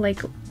a,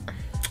 like,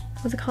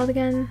 what's it called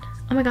again?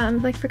 Oh my god,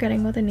 I'm like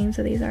forgetting what the names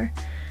of these are.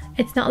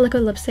 It's not like a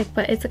lipstick,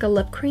 but it's like a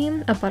lip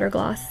cream, a butter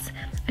gloss.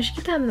 I should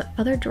keep that in the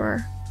other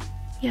drawer.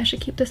 Yeah, I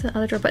should keep this in the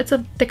other drawer, but it's a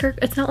thicker,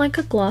 it's not like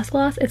a gloss,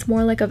 it's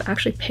more like a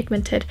actually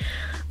pigmented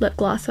lip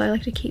gloss, so I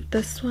like to keep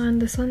this one.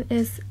 This one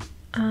is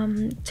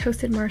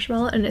toasted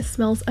marshmallow, and it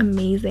smells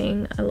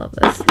amazing. I love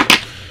this.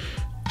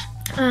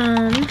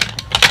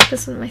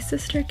 This one my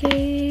sister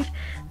gave.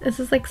 This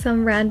is like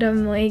some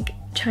random like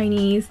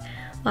Chinese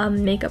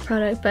makeup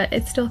product, but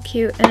it's still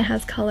cute and it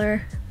has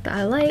color that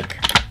I like.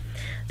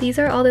 These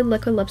are all the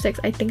liquid lipsticks.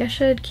 I think I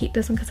should keep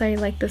this one because I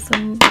like this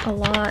one a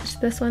lot.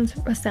 This one's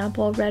a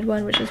sample red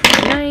one, which is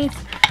really nice.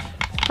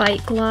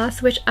 Bite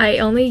gloss, which I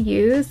only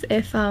use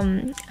if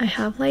I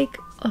have like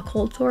a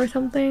cold sore or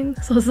something.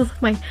 So this is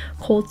my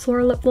cold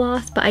sore lip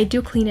gloss, but I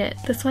do clean it.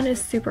 This one is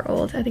super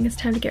old. I think it's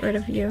time to get rid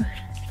of you.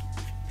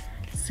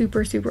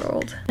 Super, super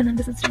old. And then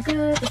this is still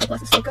good. This lip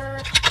gloss is still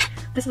good.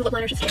 This lip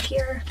liner should stay up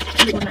here.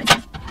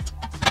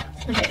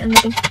 Okay, and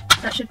I think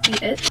that should be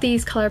it.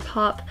 These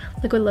ColourPop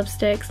liquid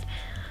lipsticks.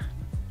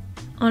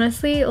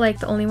 Honestly, like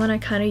the only one I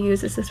kind of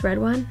use is this red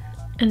one,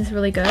 and it's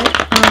really good.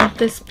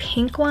 This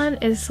pink one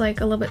is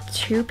like a little bit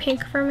too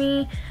pink for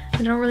me.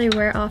 I don't really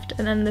wear it often.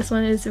 And then this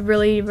one is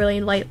really,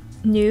 really light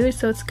nude,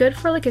 so it's good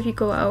for like if you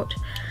go out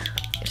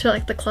to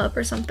like the club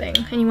or something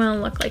and you want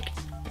to look like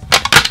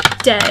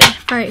dead.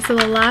 Alright, so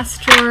the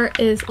last drawer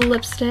is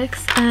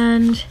lipsticks,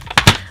 and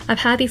I've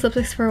had these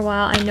lipsticks for a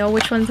while. I know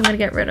which ones I'm going to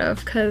get rid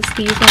of because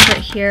these ones right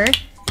here,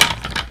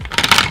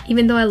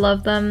 even though I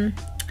love them,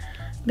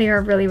 they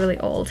are really, really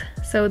old.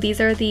 So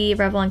these are the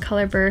Revlon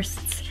Color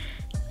Bursts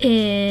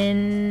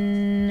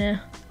in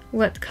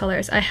what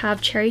colors? I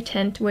have Cherry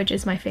Tint, which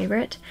is my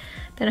favorite.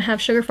 Then I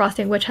have Sugar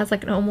Frosting, which has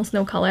like almost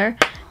no color.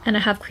 And I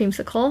have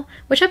Creamsicle,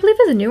 which I believe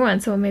is a new one,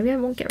 so maybe I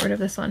won't get rid of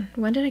this one.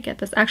 When did I get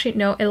this? Actually,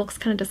 no, it looks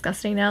kind of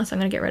disgusting now, so I'm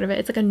gonna get rid of it.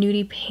 It's like a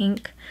nudie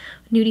pink,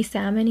 nudie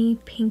salmon-y,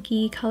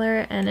 pinky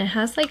color, and it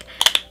has like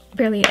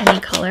barely any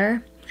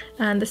color.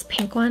 And this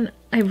pink one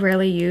I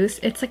rarely use.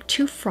 It's like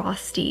too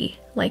frosty,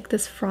 like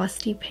this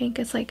frosty pink.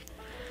 It's like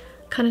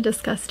kind of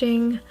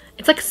disgusting.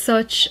 It's like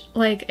such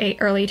like a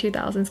early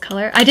 2000s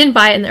color. I didn't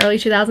buy it in the early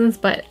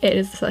 2000s, but it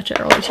is such an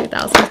early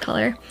 2000s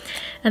color.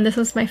 And this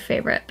was my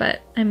favorite,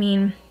 but I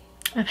mean,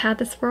 I've had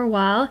this for a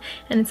while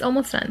and it's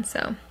almost done,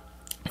 so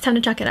it's time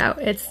to check it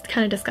out. It's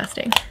kind of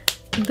disgusting.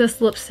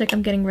 This lipstick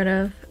I'm getting rid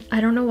of. I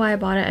don't know why I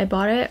bought it. I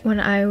bought it when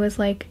I was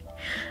like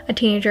a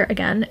teenager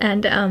again,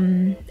 and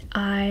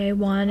I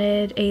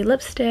wanted a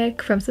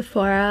lipstick from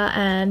Sephora,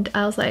 and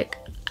I was like,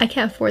 I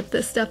can't afford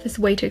this stuff, it's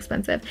way too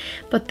expensive.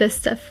 But this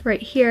stuff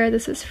right here,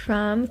 this is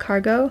from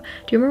Cargo. Do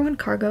you remember when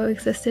Cargo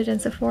existed in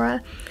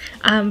Sephora?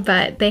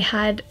 But they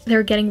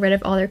were getting rid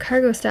of all their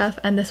Cargo stuff,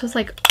 and this was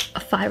like a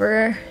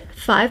 $5,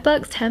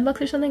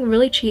 $10 or something,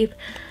 really cheap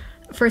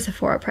for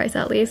Sephora price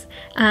at least.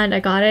 And I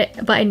got it,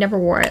 but I never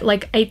wore it.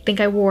 Like, I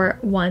think I wore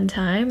it one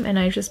time and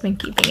I've just been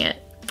keeping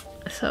it.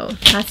 So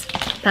that's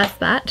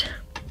that.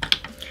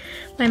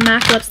 My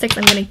MAC lipsticks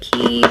I'm gonna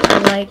keep, I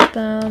like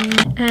them.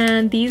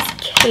 And these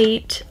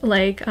Kate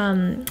like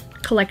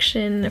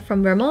collection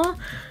from Rimmel,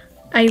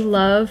 I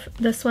love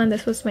this one.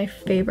 This was my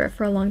favorite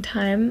for a long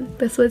time.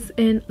 This was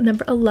in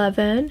number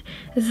 11.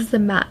 This is the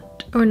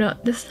matte, or no,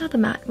 this is not the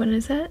matte one,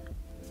 is it?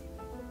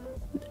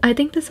 I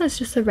think this one's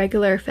just a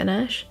regular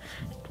finish.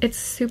 It's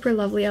super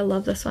lovely. I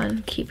love this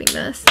one. Keeping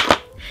this.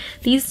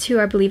 These two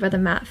I believe are the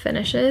matte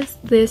finishes.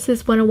 This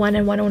is 101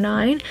 and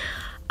 109.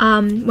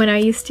 When I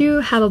used to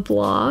have a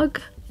blog,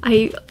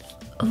 I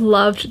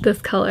loved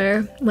this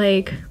color.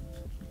 Like,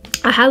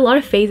 I had a lot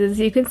of phases.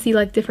 You can see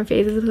like different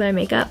phases of my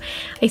makeup.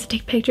 I used to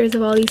take pictures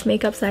of all these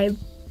makeups I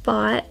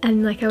bought,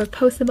 and like I would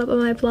post them up on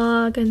my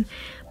blog,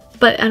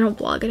 but I don't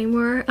blog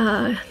anymore.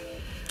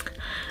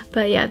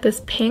 But yeah,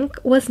 this pink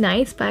was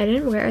nice, but I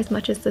didn't wear as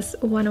much as this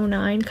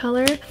 109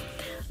 color.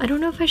 I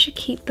don't know if I should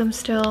keep them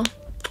still.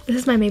 This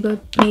is my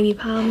maybe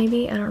pile,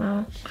 maybe? I don't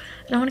know.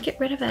 I don't want to get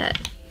rid of it.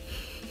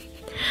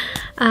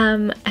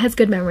 It has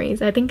good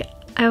memories. I think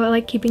I would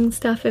like keeping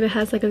stuff if it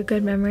has like a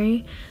good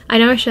memory. I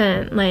know I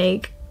shouldn't,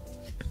 like,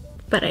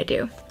 but I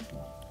do.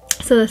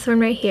 So this one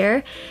right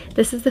here,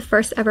 this is the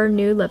first ever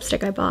nude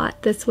lipstick I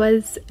bought. This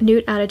was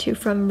Nude Attitude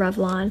from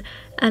Revlon,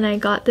 and I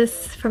got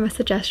this from a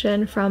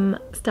suggestion from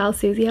Style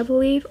Susie, I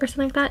believe, or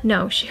something like that.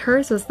 No,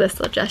 hers was this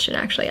suggestion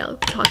actually. I'll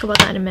talk about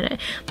that in a minute.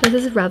 But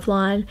this is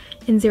Revlon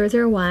in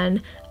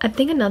 001. I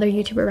think another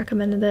YouTuber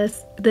recommended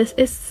this. This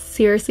is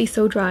seriously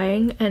so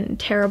drying and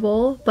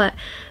terrible, but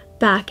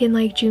back in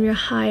like junior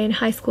high and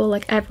high school,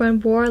 like everyone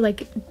wore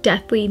like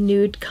deathly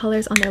nude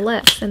colors on their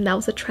lips, and that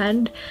was a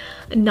trend.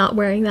 Not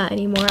wearing that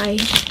anymore. I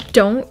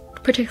don't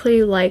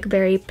particularly like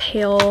very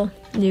pale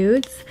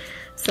nudes,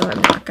 so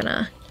I'm not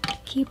gonna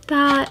keep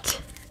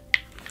that.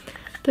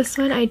 This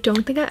one I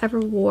don't think I ever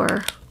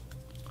wore.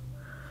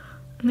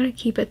 I'm gonna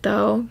keep it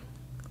though.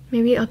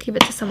 Maybe I'll give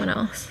it to someone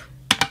else.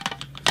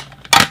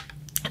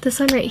 This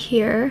one right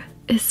here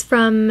is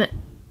from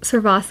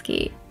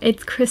Swarovski.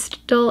 It's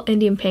Crystal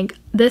Indian Pink.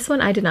 This one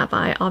I did not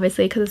buy,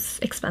 obviously, because it's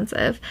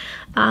expensive.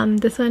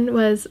 This one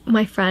was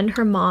my friend,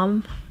 her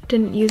mom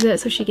didn't use it,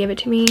 so she gave it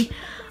to me.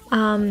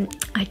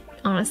 I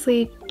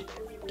honestly,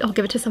 I'll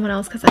give it to someone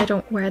else because I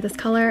don't wear this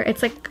color.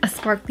 It's like a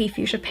sparkly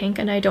fuchsia pink,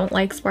 and I don't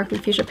like sparkly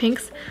fuchsia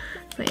pinks.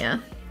 So yeah.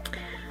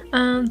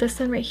 This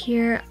one right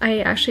here, I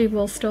actually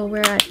will still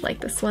wear. I like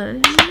this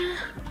one.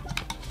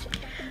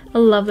 I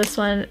love this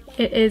one.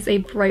 It is a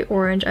bright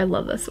orange. I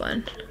love this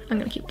one. I'm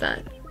gonna keep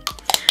that.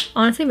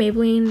 Honestly,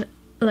 Maybelline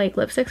like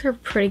lipsticks are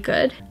pretty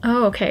good.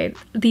 Oh, okay.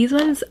 These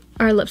ones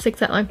are lipsticks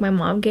that like my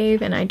mom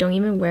gave, and I don't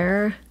even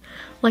wear.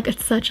 Like,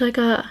 it's such like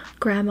a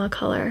grandma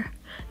color.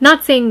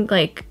 Not saying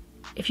like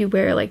if you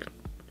wear like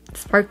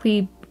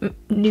sparkly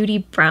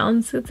nudie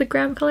browns it's a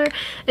grandma color.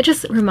 It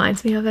just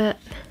reminds me of it.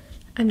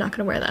 I'm not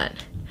gonna wear that.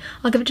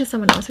 I'll give it to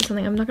someone else or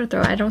something. I'm not gonna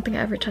throw it. I don't think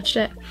I ever touched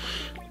it.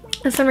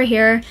 This one right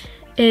here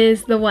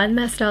is the one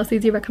that Style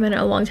Susie recommended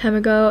a long time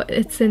ago.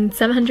 It's in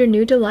 700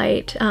 Nude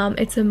Delight.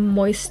 It's a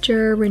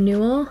moisture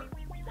renew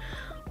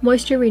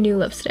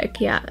lipstick.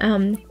 Yeah.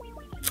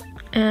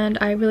 And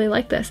I really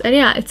like this. And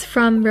yeah, it's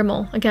from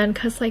Rimmel again,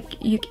 because like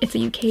it's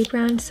a UK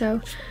brand. So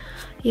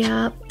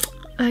yeah,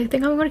 I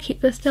think I'm gonna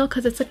keep this still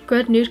because it's a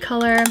good nude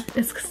color.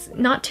 It's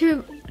not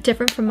too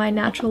different from my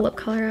natural lip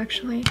color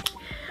actually.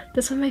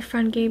 This one my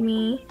friend gave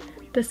me.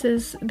 This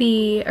is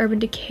the Urban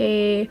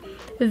Decay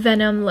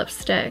Venom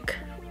lipstick.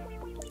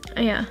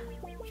 Yeah,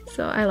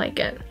 so I like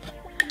it.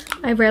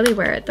 I rarely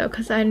wear it though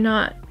because I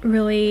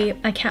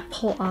can't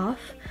pull off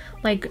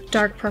like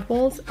dark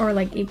purples or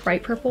like a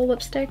bright purple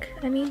lipstick,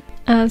 I mean.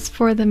 As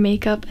for the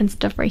makeup and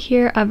stuff right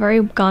here, I've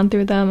already gone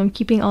through them. I'm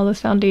keeping all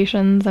those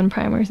foundations and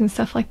primers and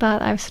stuff like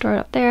that I've stored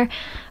up there.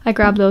 I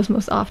grab those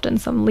most often,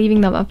 so I'm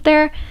leaving them up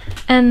there.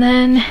 And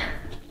then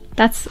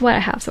that's what I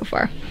have so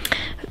far.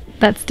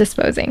 That's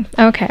disposing.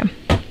 Okay.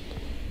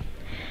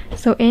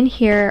 So in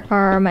here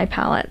are my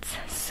palettes.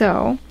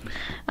 So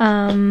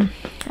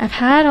I've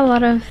had a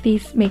lot of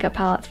these makeup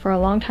palettes for a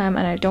long time,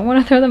 and I don't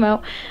want to throw them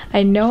out.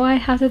 I know I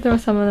have to throw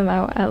some of them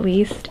out at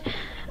least,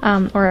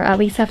 or at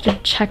least have to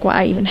check what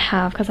I even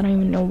have because I don't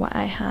even know what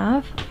I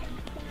have.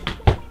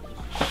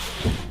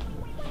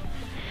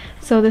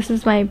 So this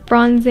is my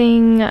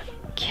bronzing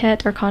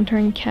kit or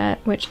contouring kit,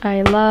 which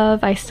I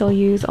love. I still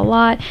use a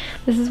lot.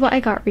 This is what I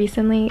got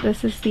recently.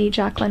 This is the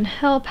Jaclyn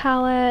Hill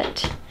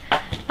palette.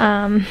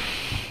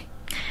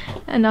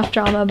 Enough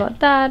drama about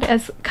that,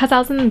 as because I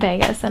was in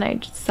Vegas and I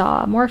just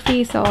saw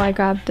Morphe, so I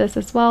grabbed this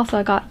as well, so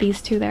I got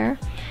these two there.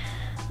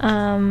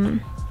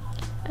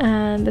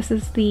 And this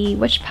is the,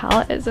 which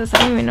palette is this? I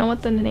don't even know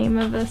what the name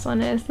of this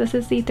one is. This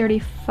is the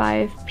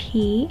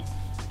 35P.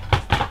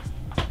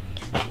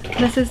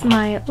 This is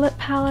my lip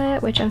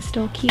palette, which I'm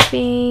still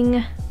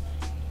keeping.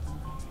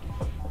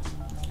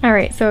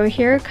 Alright, so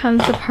here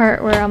comes the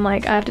part where I'm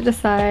like, I have to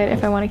decide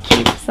if I want to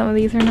keep some of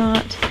these or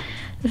not.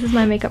 This is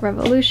my Makeup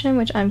Revolution,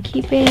 which I'm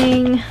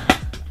keeping.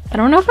 I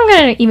don't know if I'm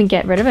gonna even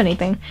get rid of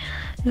anything.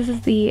 This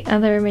is the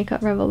other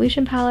Makeup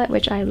Revolution palette,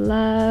 which I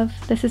love.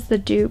 This is the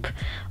dupe,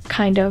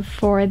 kind of,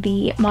 for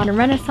the Modern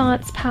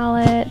Renaissance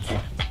palette.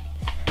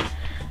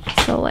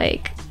 So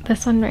like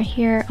this one right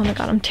here, oh my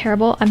god, I'm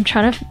terrible. I'm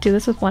trying to do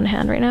this with one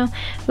hand right now.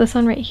 This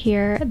one right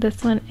here,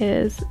 this one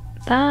is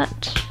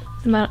that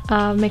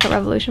Makeup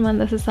Revolution one.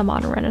 This is the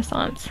Modern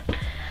Renaissance.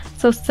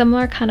 So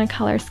similar kind of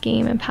color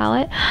scheme and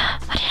palette.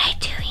 What did I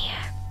do here?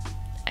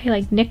 I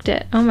like nicked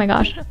it. Oh my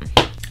gosh.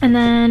 And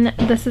then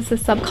this is the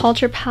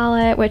Subculture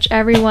palette, which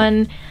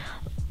everyone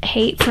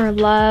hates or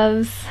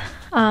loves.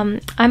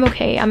 I'm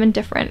okay, I'm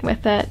indifferent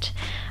with it.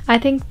 I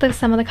think that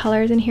some of the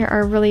colors in here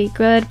are really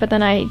good, but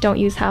then I don't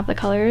use half the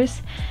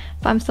colors.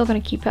 But I'm still gonna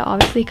keep it,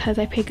 obviously, because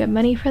I pay good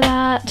money for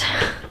that.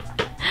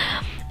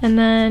 And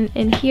then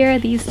in here,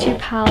 these two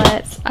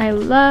palettes I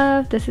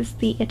love. This is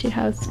the Etude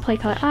House Play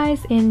Color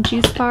Eyes in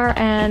Juice Bar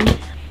and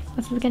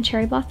what's this again?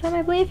 Cherry Blossom,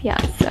 I believe? Yeah,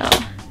 so.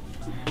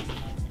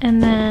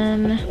 And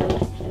then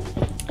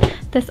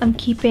this I'm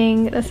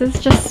keeping. This is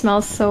just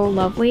smells so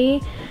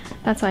lovely.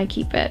 That's why I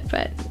keep it,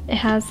 but it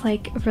has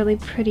like a really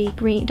pretty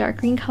green, dark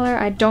green color.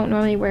 I don't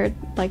normally wear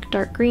like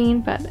dark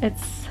green, but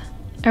it's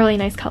a really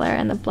nice color,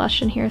 and the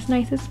blush in here is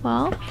nice as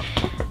well.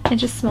 It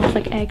just smells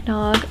like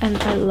eggnog, and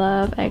I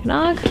love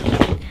eggnog.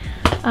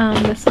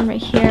 This one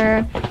right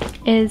here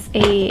is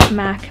a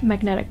MAC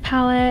magnetic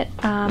palette,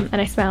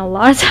 and I spent a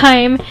lot of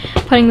time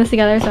putting this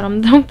together, so I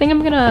don't think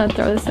I'm gonna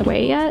throw this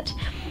away yet.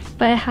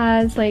 But it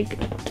has like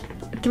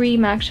 3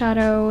 MAC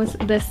shadows,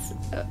 this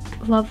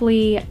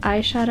lovely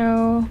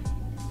eyeshadow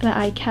that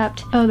I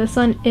kept. Oh, this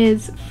one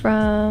is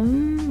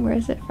from, where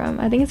is it from?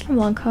 I think it's from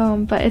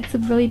Lancome, but it's a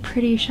really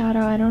pretty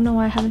shadow. I don't know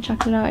why I haven't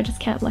checked it out. I just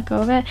can't let go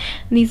of it.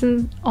 And these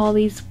and all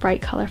these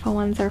bright colorful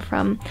ones are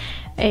from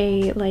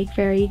a like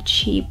very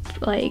cheap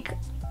like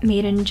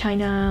made in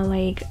China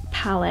like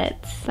palette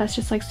that's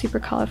just like super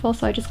colorful,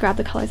 so I just grabbed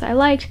the colors I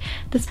liked.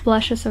 This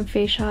blush is from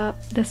Face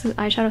Shop. This is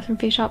eyeshadow from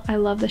Face Shop. I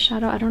love this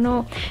shadow. I don't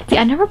know, see,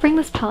 I never bring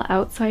this palette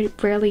out, so I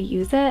rarely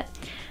use it,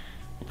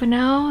 but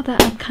now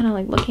that I'm kind of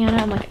like looking at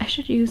it, I'm like, I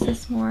should use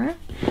this more.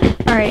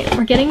 All right,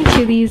 we're getting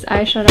to these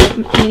eyeshadow,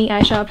 mini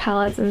eyeshadow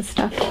palettes and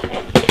stuff.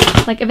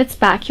 Like if it's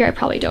back here, I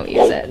probably don't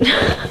use it.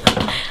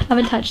 I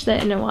haven't touched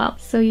it in a while.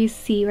 So you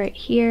see right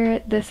here,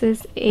 this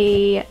is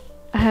a,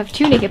 I have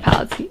 2 Naked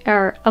palettes,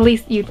 or at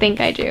least you think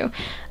I do.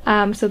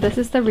 So this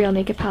is the real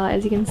Naked palette,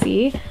 as you can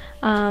see.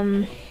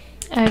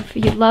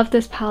 You love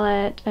this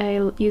palette.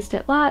 I used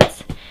it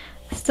lots.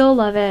 Still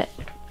love it.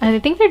 And I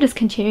think they're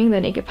discontinuing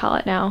the Naked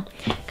palette now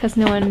because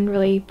no one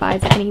really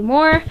buys it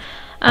anymore.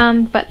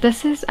 But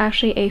this is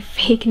actually a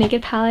fake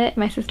Naked palette.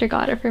 My sister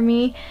got it for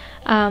me.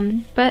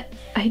 But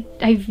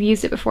I've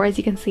used it before, as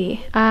you can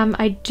see.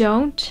 I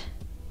don't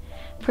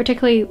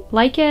particularly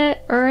like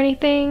it or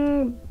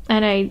anything.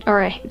 And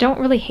I don't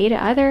really hate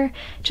it either,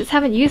 just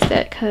haven't used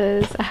it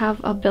because I have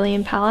a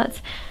billion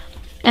palettes.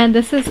 And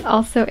this is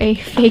also a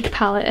fake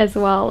palette as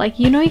well. Like,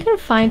 you know, you can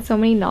find so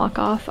many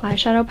knockoff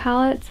eyeshadow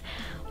palettes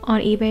on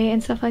eBay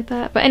and stuff like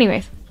that. But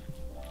anyways,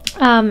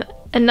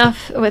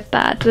 enough with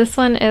that. This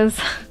one is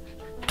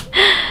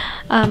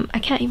I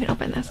can't even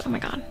open this, oh my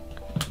god.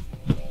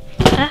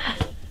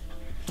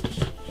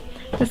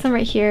 This one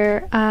right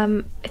here,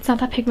 it's not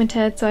that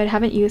pigmented, so I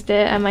haven't used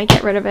it. I might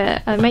get rid of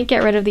it. I might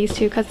get rid of these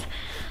two because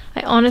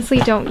I honestly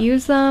don't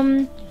use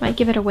them. Might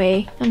give it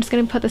away. I'm just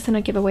gonna put this in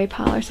a giveaway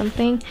pile or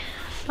something.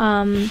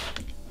 I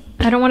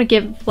don't want to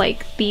give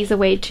like these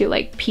away to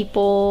like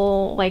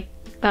people like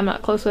that I'm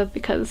not close with,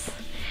 because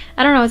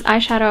I don't know, it's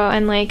eyeshadow,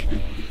 and like,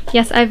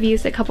 yes, I've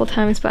used it a couple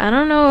times, but I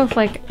don't know if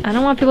like, I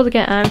don't want people to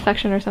get an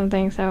infection or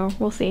something, so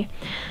we'll see.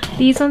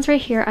 These ones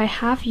right here I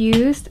have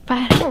used, but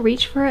I don't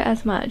reach for it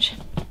as much.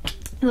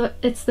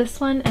 It's this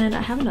one, and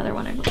I have another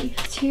one, I believe.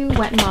 2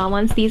 Wet n Wild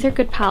ones. These are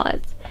good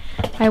palettes.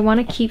 I want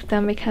to keep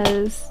them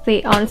because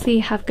they honestly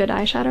have good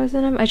eyeshadows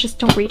in them. I just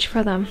don't reach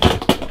for them.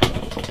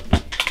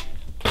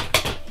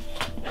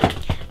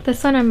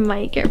 This one I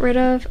might get rid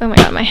of. Oh my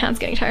god, my hand's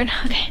getting tired.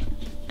 Okay.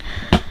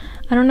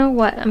 I don't know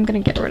what I'm gonna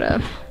get rid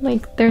of.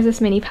 Like, there's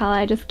this mini palette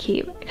I just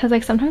keep because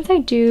like sometimes I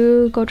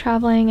do go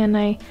traveling and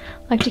I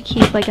like to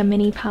keep like a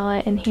mini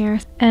palette in here.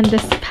 And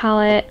this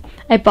palette,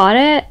 I bought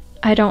it.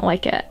 I don't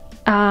like it.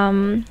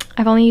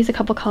 I've only used a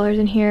couple colors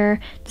in here.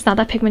 It's not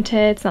that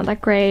pigmented. It's not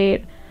that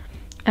great.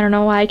 I don't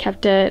know why I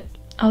kept it.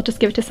 I'll just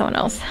give it to someone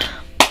else.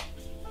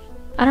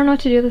 I don't know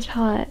what to do with this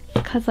palette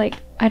because like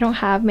I don't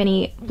have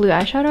many blue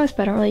eyeshadows,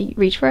 but I don't really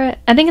reach for it.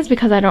 I think it's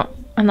because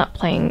I'm not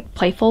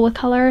playful with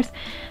colors.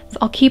 So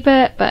I'll keep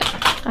it, but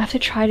I have to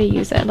try to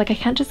use it. Like, I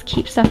can't just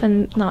keep stuff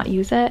and not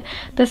use it.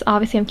 This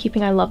obviously I'm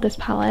keeping. I love this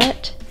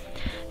palette.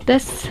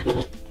 This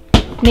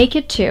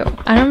Naked 2.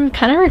 I'm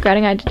kind of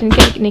regretting I didn't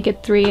get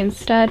Naked 3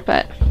 instead,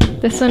 but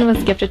this one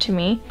was gifted to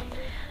me.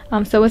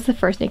 So it was the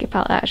first Naked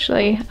palette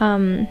actually.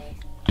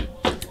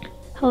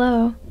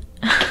 Hello.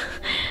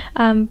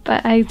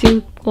 But I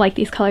do like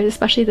these colors,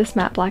 especially this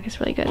matte black is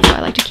really good, so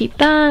I like to keep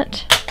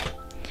that.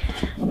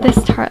 This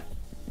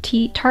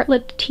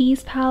Tartelette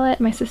Tease palette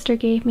my sister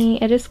gave me.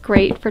 It is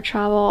great for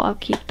travel. I'll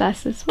keep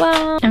this as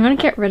well. I'm gonna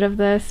get rid of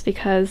this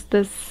because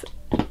this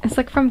is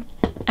like from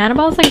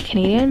Annabelle. It's like a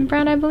Canadian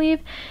brand, I believe,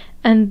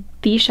 and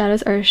these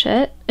shadows are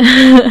shit.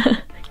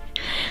 The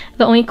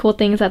only cool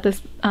thing is that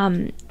this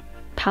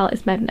palette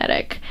is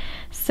magnetic,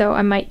 so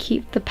I might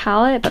keep the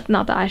palette but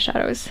not the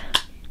eyeshadows.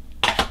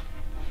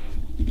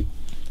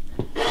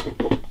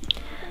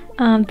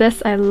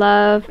 This I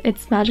love.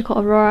 It's Magical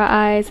Aurora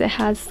Eyes. It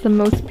has the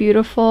most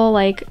beautiful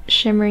like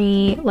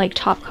shimmery like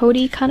top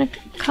coaty kind of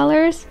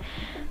colors.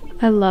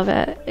 I love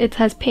it. It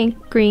has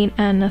pink, green,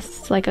 and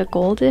like a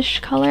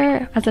goldish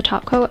color as a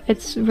top coat.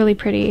 It's really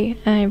pretty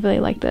and I really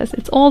like this.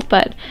 It's old,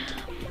 but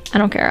I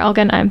don't care. I'll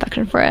get an eye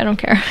infection for it. I don't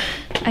care.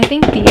 I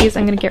think these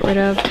I'm gonna get rid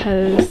of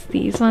because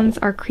these ones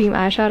are cream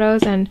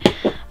eyeshadows and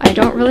I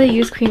don't really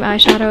use cream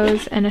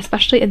eyeshadows, and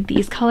especially in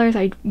these colors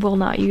I will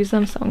not use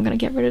them, so I'm gonna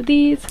get rid of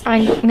these.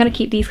 I'm gonna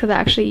keep these because I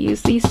actually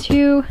use these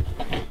two,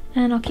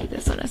 and I'll keep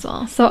this one as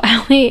well. So I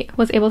only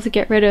was able to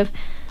get rid of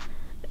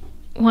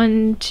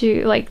 1,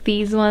 2, like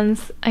these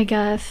ones, I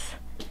guess,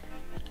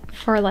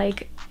 for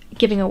like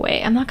giving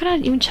away. I'm not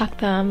gonna even chuck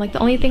them. Like the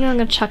only thing I'm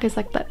gonna chuck is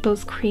like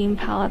those cream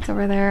palettes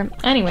over there.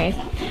 Anyways,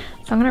 so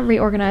I'm gonna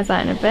reorganize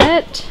that in a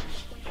bit.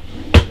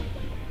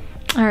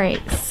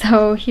 Alright,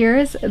 so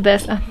here's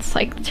this. It's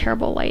like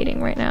terrible lighting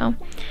right now.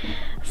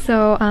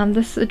 So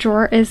this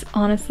drawer is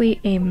honestly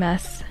a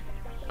mess.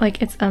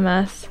 Like it's a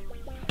mess.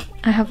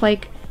 I have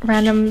like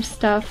random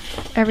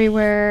stuff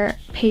everywhere,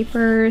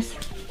 papers.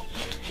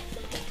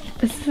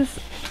 This is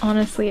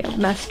honestly a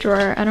mess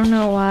drawer. I don't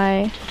know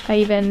why I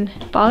even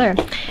bother.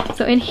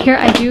 So in here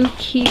I do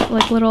keep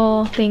like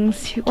little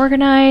things to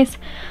organize.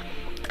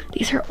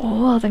 These are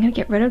old. I'm gonna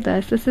get rid of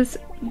this. This is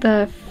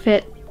the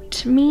Fit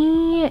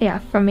Me, yeah,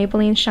 from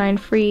Maybelline Shine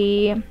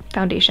Free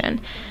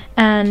foundation,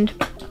 and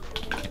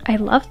I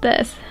love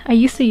this. I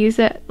used to use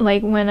it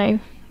like when I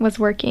was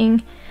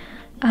working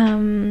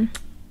in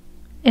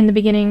the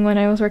beginning, when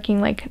I was working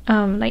like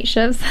night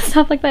shifts,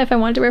 stuff like that, if I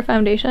wanted to wear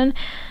foundation.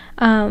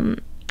 Oh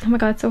my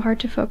god, it's so hard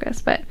to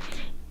focus. But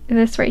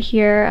this right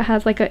here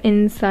has like an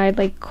inside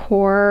like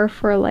core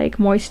for like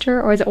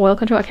moisture, or is it oil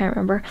control? I can't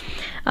remember.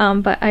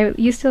 But I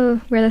used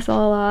to wear this a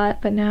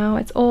lot, but now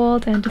it's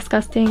old and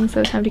disgusting, so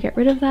it's time to get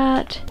rid of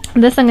that.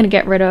 This I'm gonna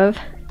get rid of.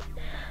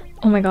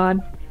 Oh my god,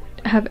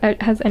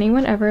 has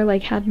anyone ever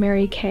like had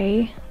Mary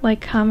Kay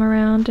like come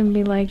around and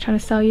be like trying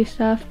to sell you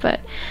stuff? But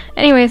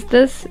anyways,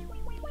 this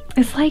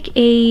is like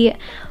a,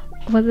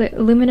 was it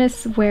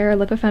Luminous Wear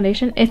Liquid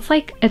Foundation? It's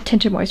like a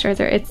tinted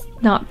moisturizer. It's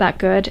not that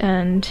good,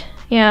 and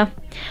yeah,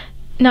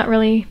 not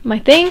really my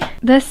thing.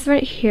 This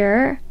right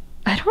here,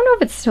 I don't know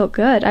if it's still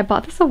good. I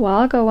bought this a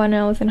while ago when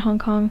I was in Hong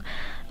Kong.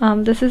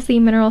 This is the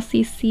Mineral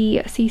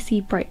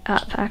CC Bright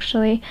Up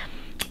actually.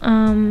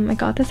 I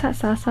got this at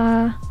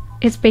Sasa.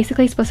 It's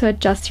basically supposed to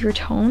adjust your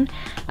tone.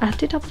 I have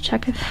to double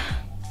check if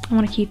I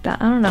want to keep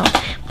that. I don't know.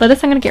 But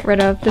this I'm gonna get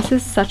rid of. This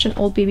is such an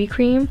old BB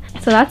cream.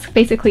 So that's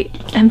basically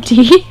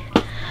empty.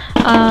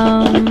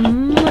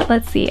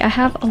 Let's see. I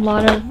have a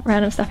lot of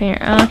random stuff in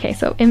here. Okay,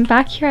 so in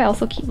back here I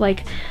also keep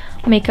like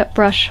makeup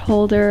brush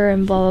holder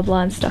and blah blah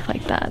blah and stuff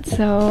like that.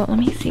 So let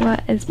me see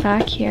what is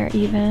back here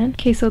even.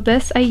 Okay, so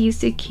this I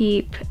used to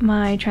keep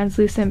my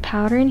translucent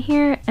powder in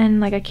here, and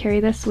like I carry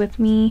this with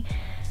me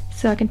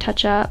so I can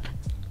touch up.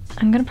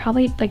 I'm gonna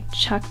probably like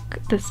chuck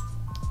this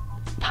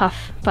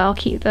puff, but I'll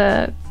keep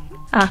the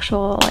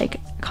actual like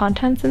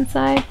contents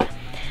inside.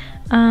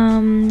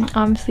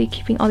 Obviously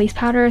keeping all these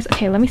powders.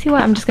 Okay, let me see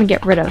what I'm just gonna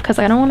get rid of because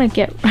I don't want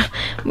to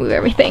move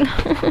everything.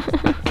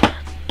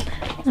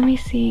 Let me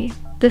see.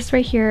 This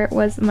right here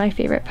was my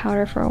favorite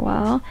powder for a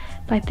while,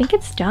 but I think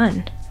it's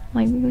done.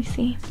 Like, let me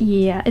see.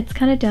 Yeah, it's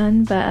kind of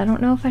done, but I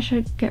don't know if I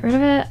should get rid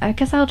of it. I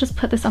guess I'll just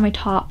put this on my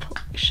top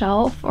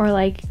shelf or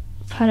like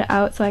put it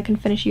out so I can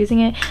finish using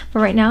it. But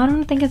right now I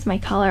don't think it's my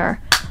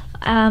color.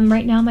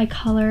 Right now my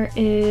color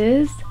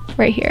is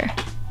right here.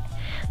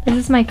 This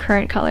is my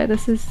current color.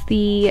 This is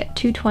the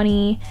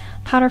 220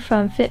 powder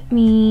from Fit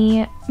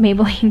Me,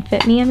 Maybelline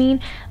Fit Me, I mean,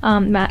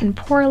 matte and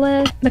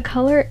poreless. The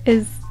color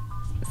is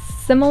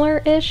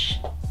similar-ish.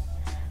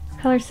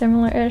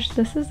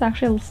 This is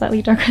actually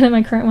slightly darker than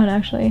my current one,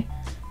 actually.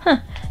 Huh,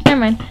 never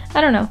mind.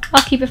 I don't know.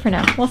 I'll keep it for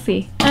now. We'll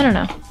see. I don't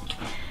know.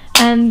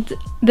 And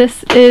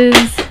this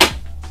is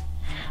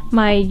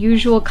my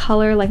usual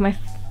color, like my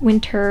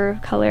winter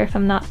color if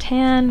I'm not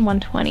tan,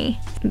 120.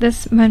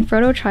 This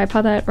Manfrotto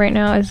tripod that right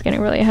now is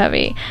getting really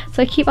heavy,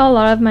 so I keep a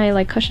lot of my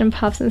like cushion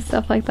puffs and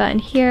stuff like that in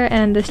here,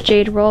 and this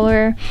jade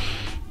roller.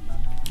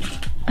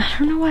 I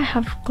don't know why I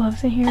have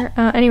gloves in here.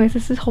 Anyways,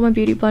 this is Hold My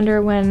Beauty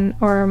blender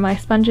or my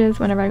sponges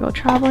whenever I go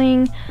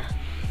traveling.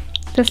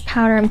 This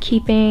powder I'm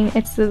keeping.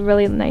 It's a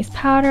really nice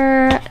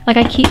powder. Like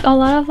I keep a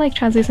lot of like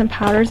translucent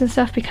powders and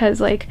stuff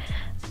because like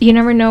you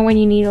never know when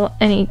you need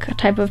any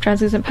type of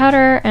translucent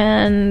powder,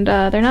 and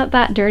they're not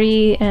that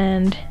dirty,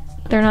 and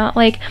they're not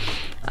like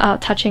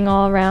touching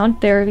all around.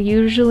 They're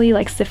usually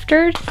like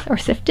sifted,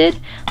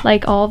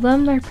 like all of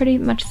them are pretty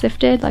much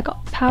sifted, like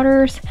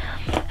powders.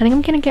 I think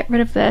I'm gonna get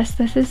rid of this.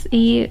 This is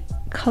a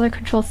Color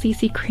Control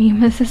CC cream.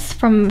 This is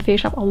from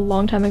Face Shop a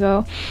long time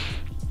ago.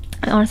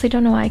 I honestly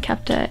don't know why I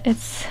kept it.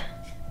 It's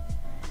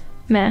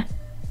meh.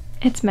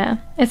 It's meh.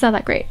 It's not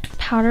that great.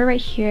 Powder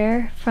right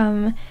here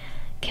from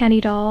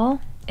Candy Doll.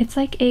 It's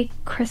like a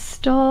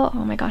crystal.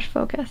 Oh my gosh,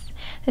 focus.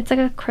 It's like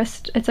a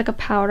crystal. It's like a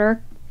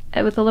powder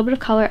with a little bit of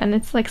color, and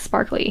it's like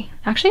sparkly.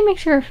 Actually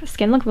makes your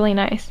skin look really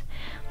nice.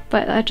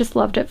 But I just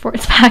loved it for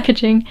its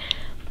packaging.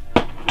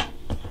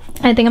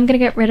 I think I'm gonna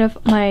get rid of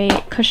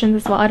my cushions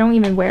as well. I don't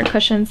even wear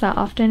cushions that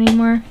often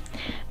anymore.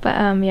 But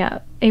yeah,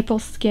 April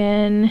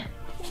Skin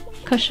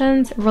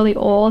cushions, really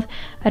old.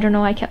 I don't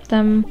know why I kept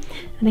them.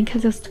 I think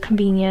because it was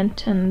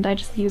convenient and I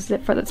just used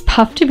it for this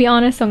puff, to be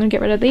honest. So I'm gonna get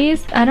rid of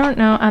these. I don't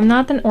know, I'm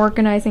not an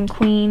organizing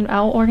queen.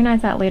 I'll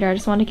organize that later. I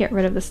just want to get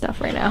rid of this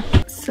stuff right now.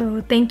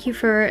 So thank you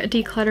for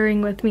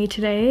decluttering with me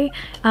today.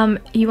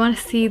 You want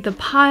to see the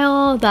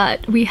pile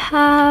that we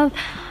have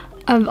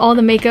of all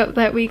the makeup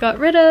that we got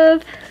rid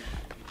of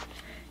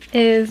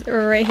is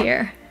right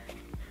here.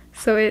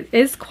 So it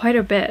is quite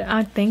a bit.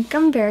 I think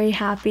I'm very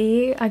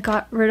happy. I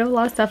got rid of a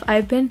lot of stuff.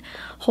 I've been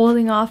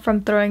holding off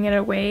from throwing it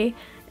away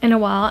in a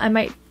while. I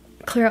might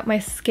clear up my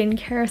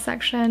skincare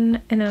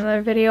section in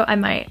another video. I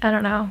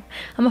don't know.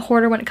 I'm a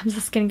hoarder when it comes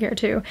to skincare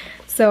too.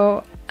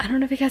 So I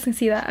don't know if you guys can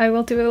see that. I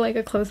will do like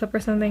a close-up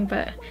or something,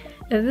 but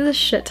it is a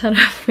shit ton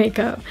of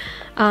makeup.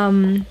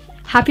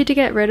 Happy to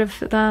get rid of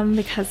them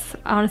because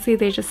honestly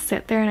they just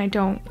sit there and I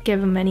don't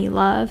give them any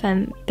love,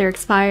 and they're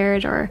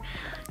expired or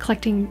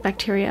collecting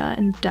bacteria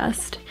and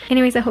dust.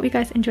 Anyways, I hope you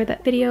guys enjoyed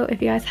that video.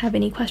 If you guys have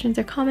any questions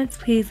or comments,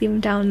 please leave them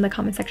down in the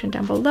comment section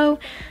down below,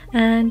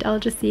 and I'll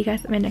just see you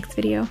guys in my next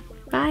video.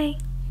 Bye!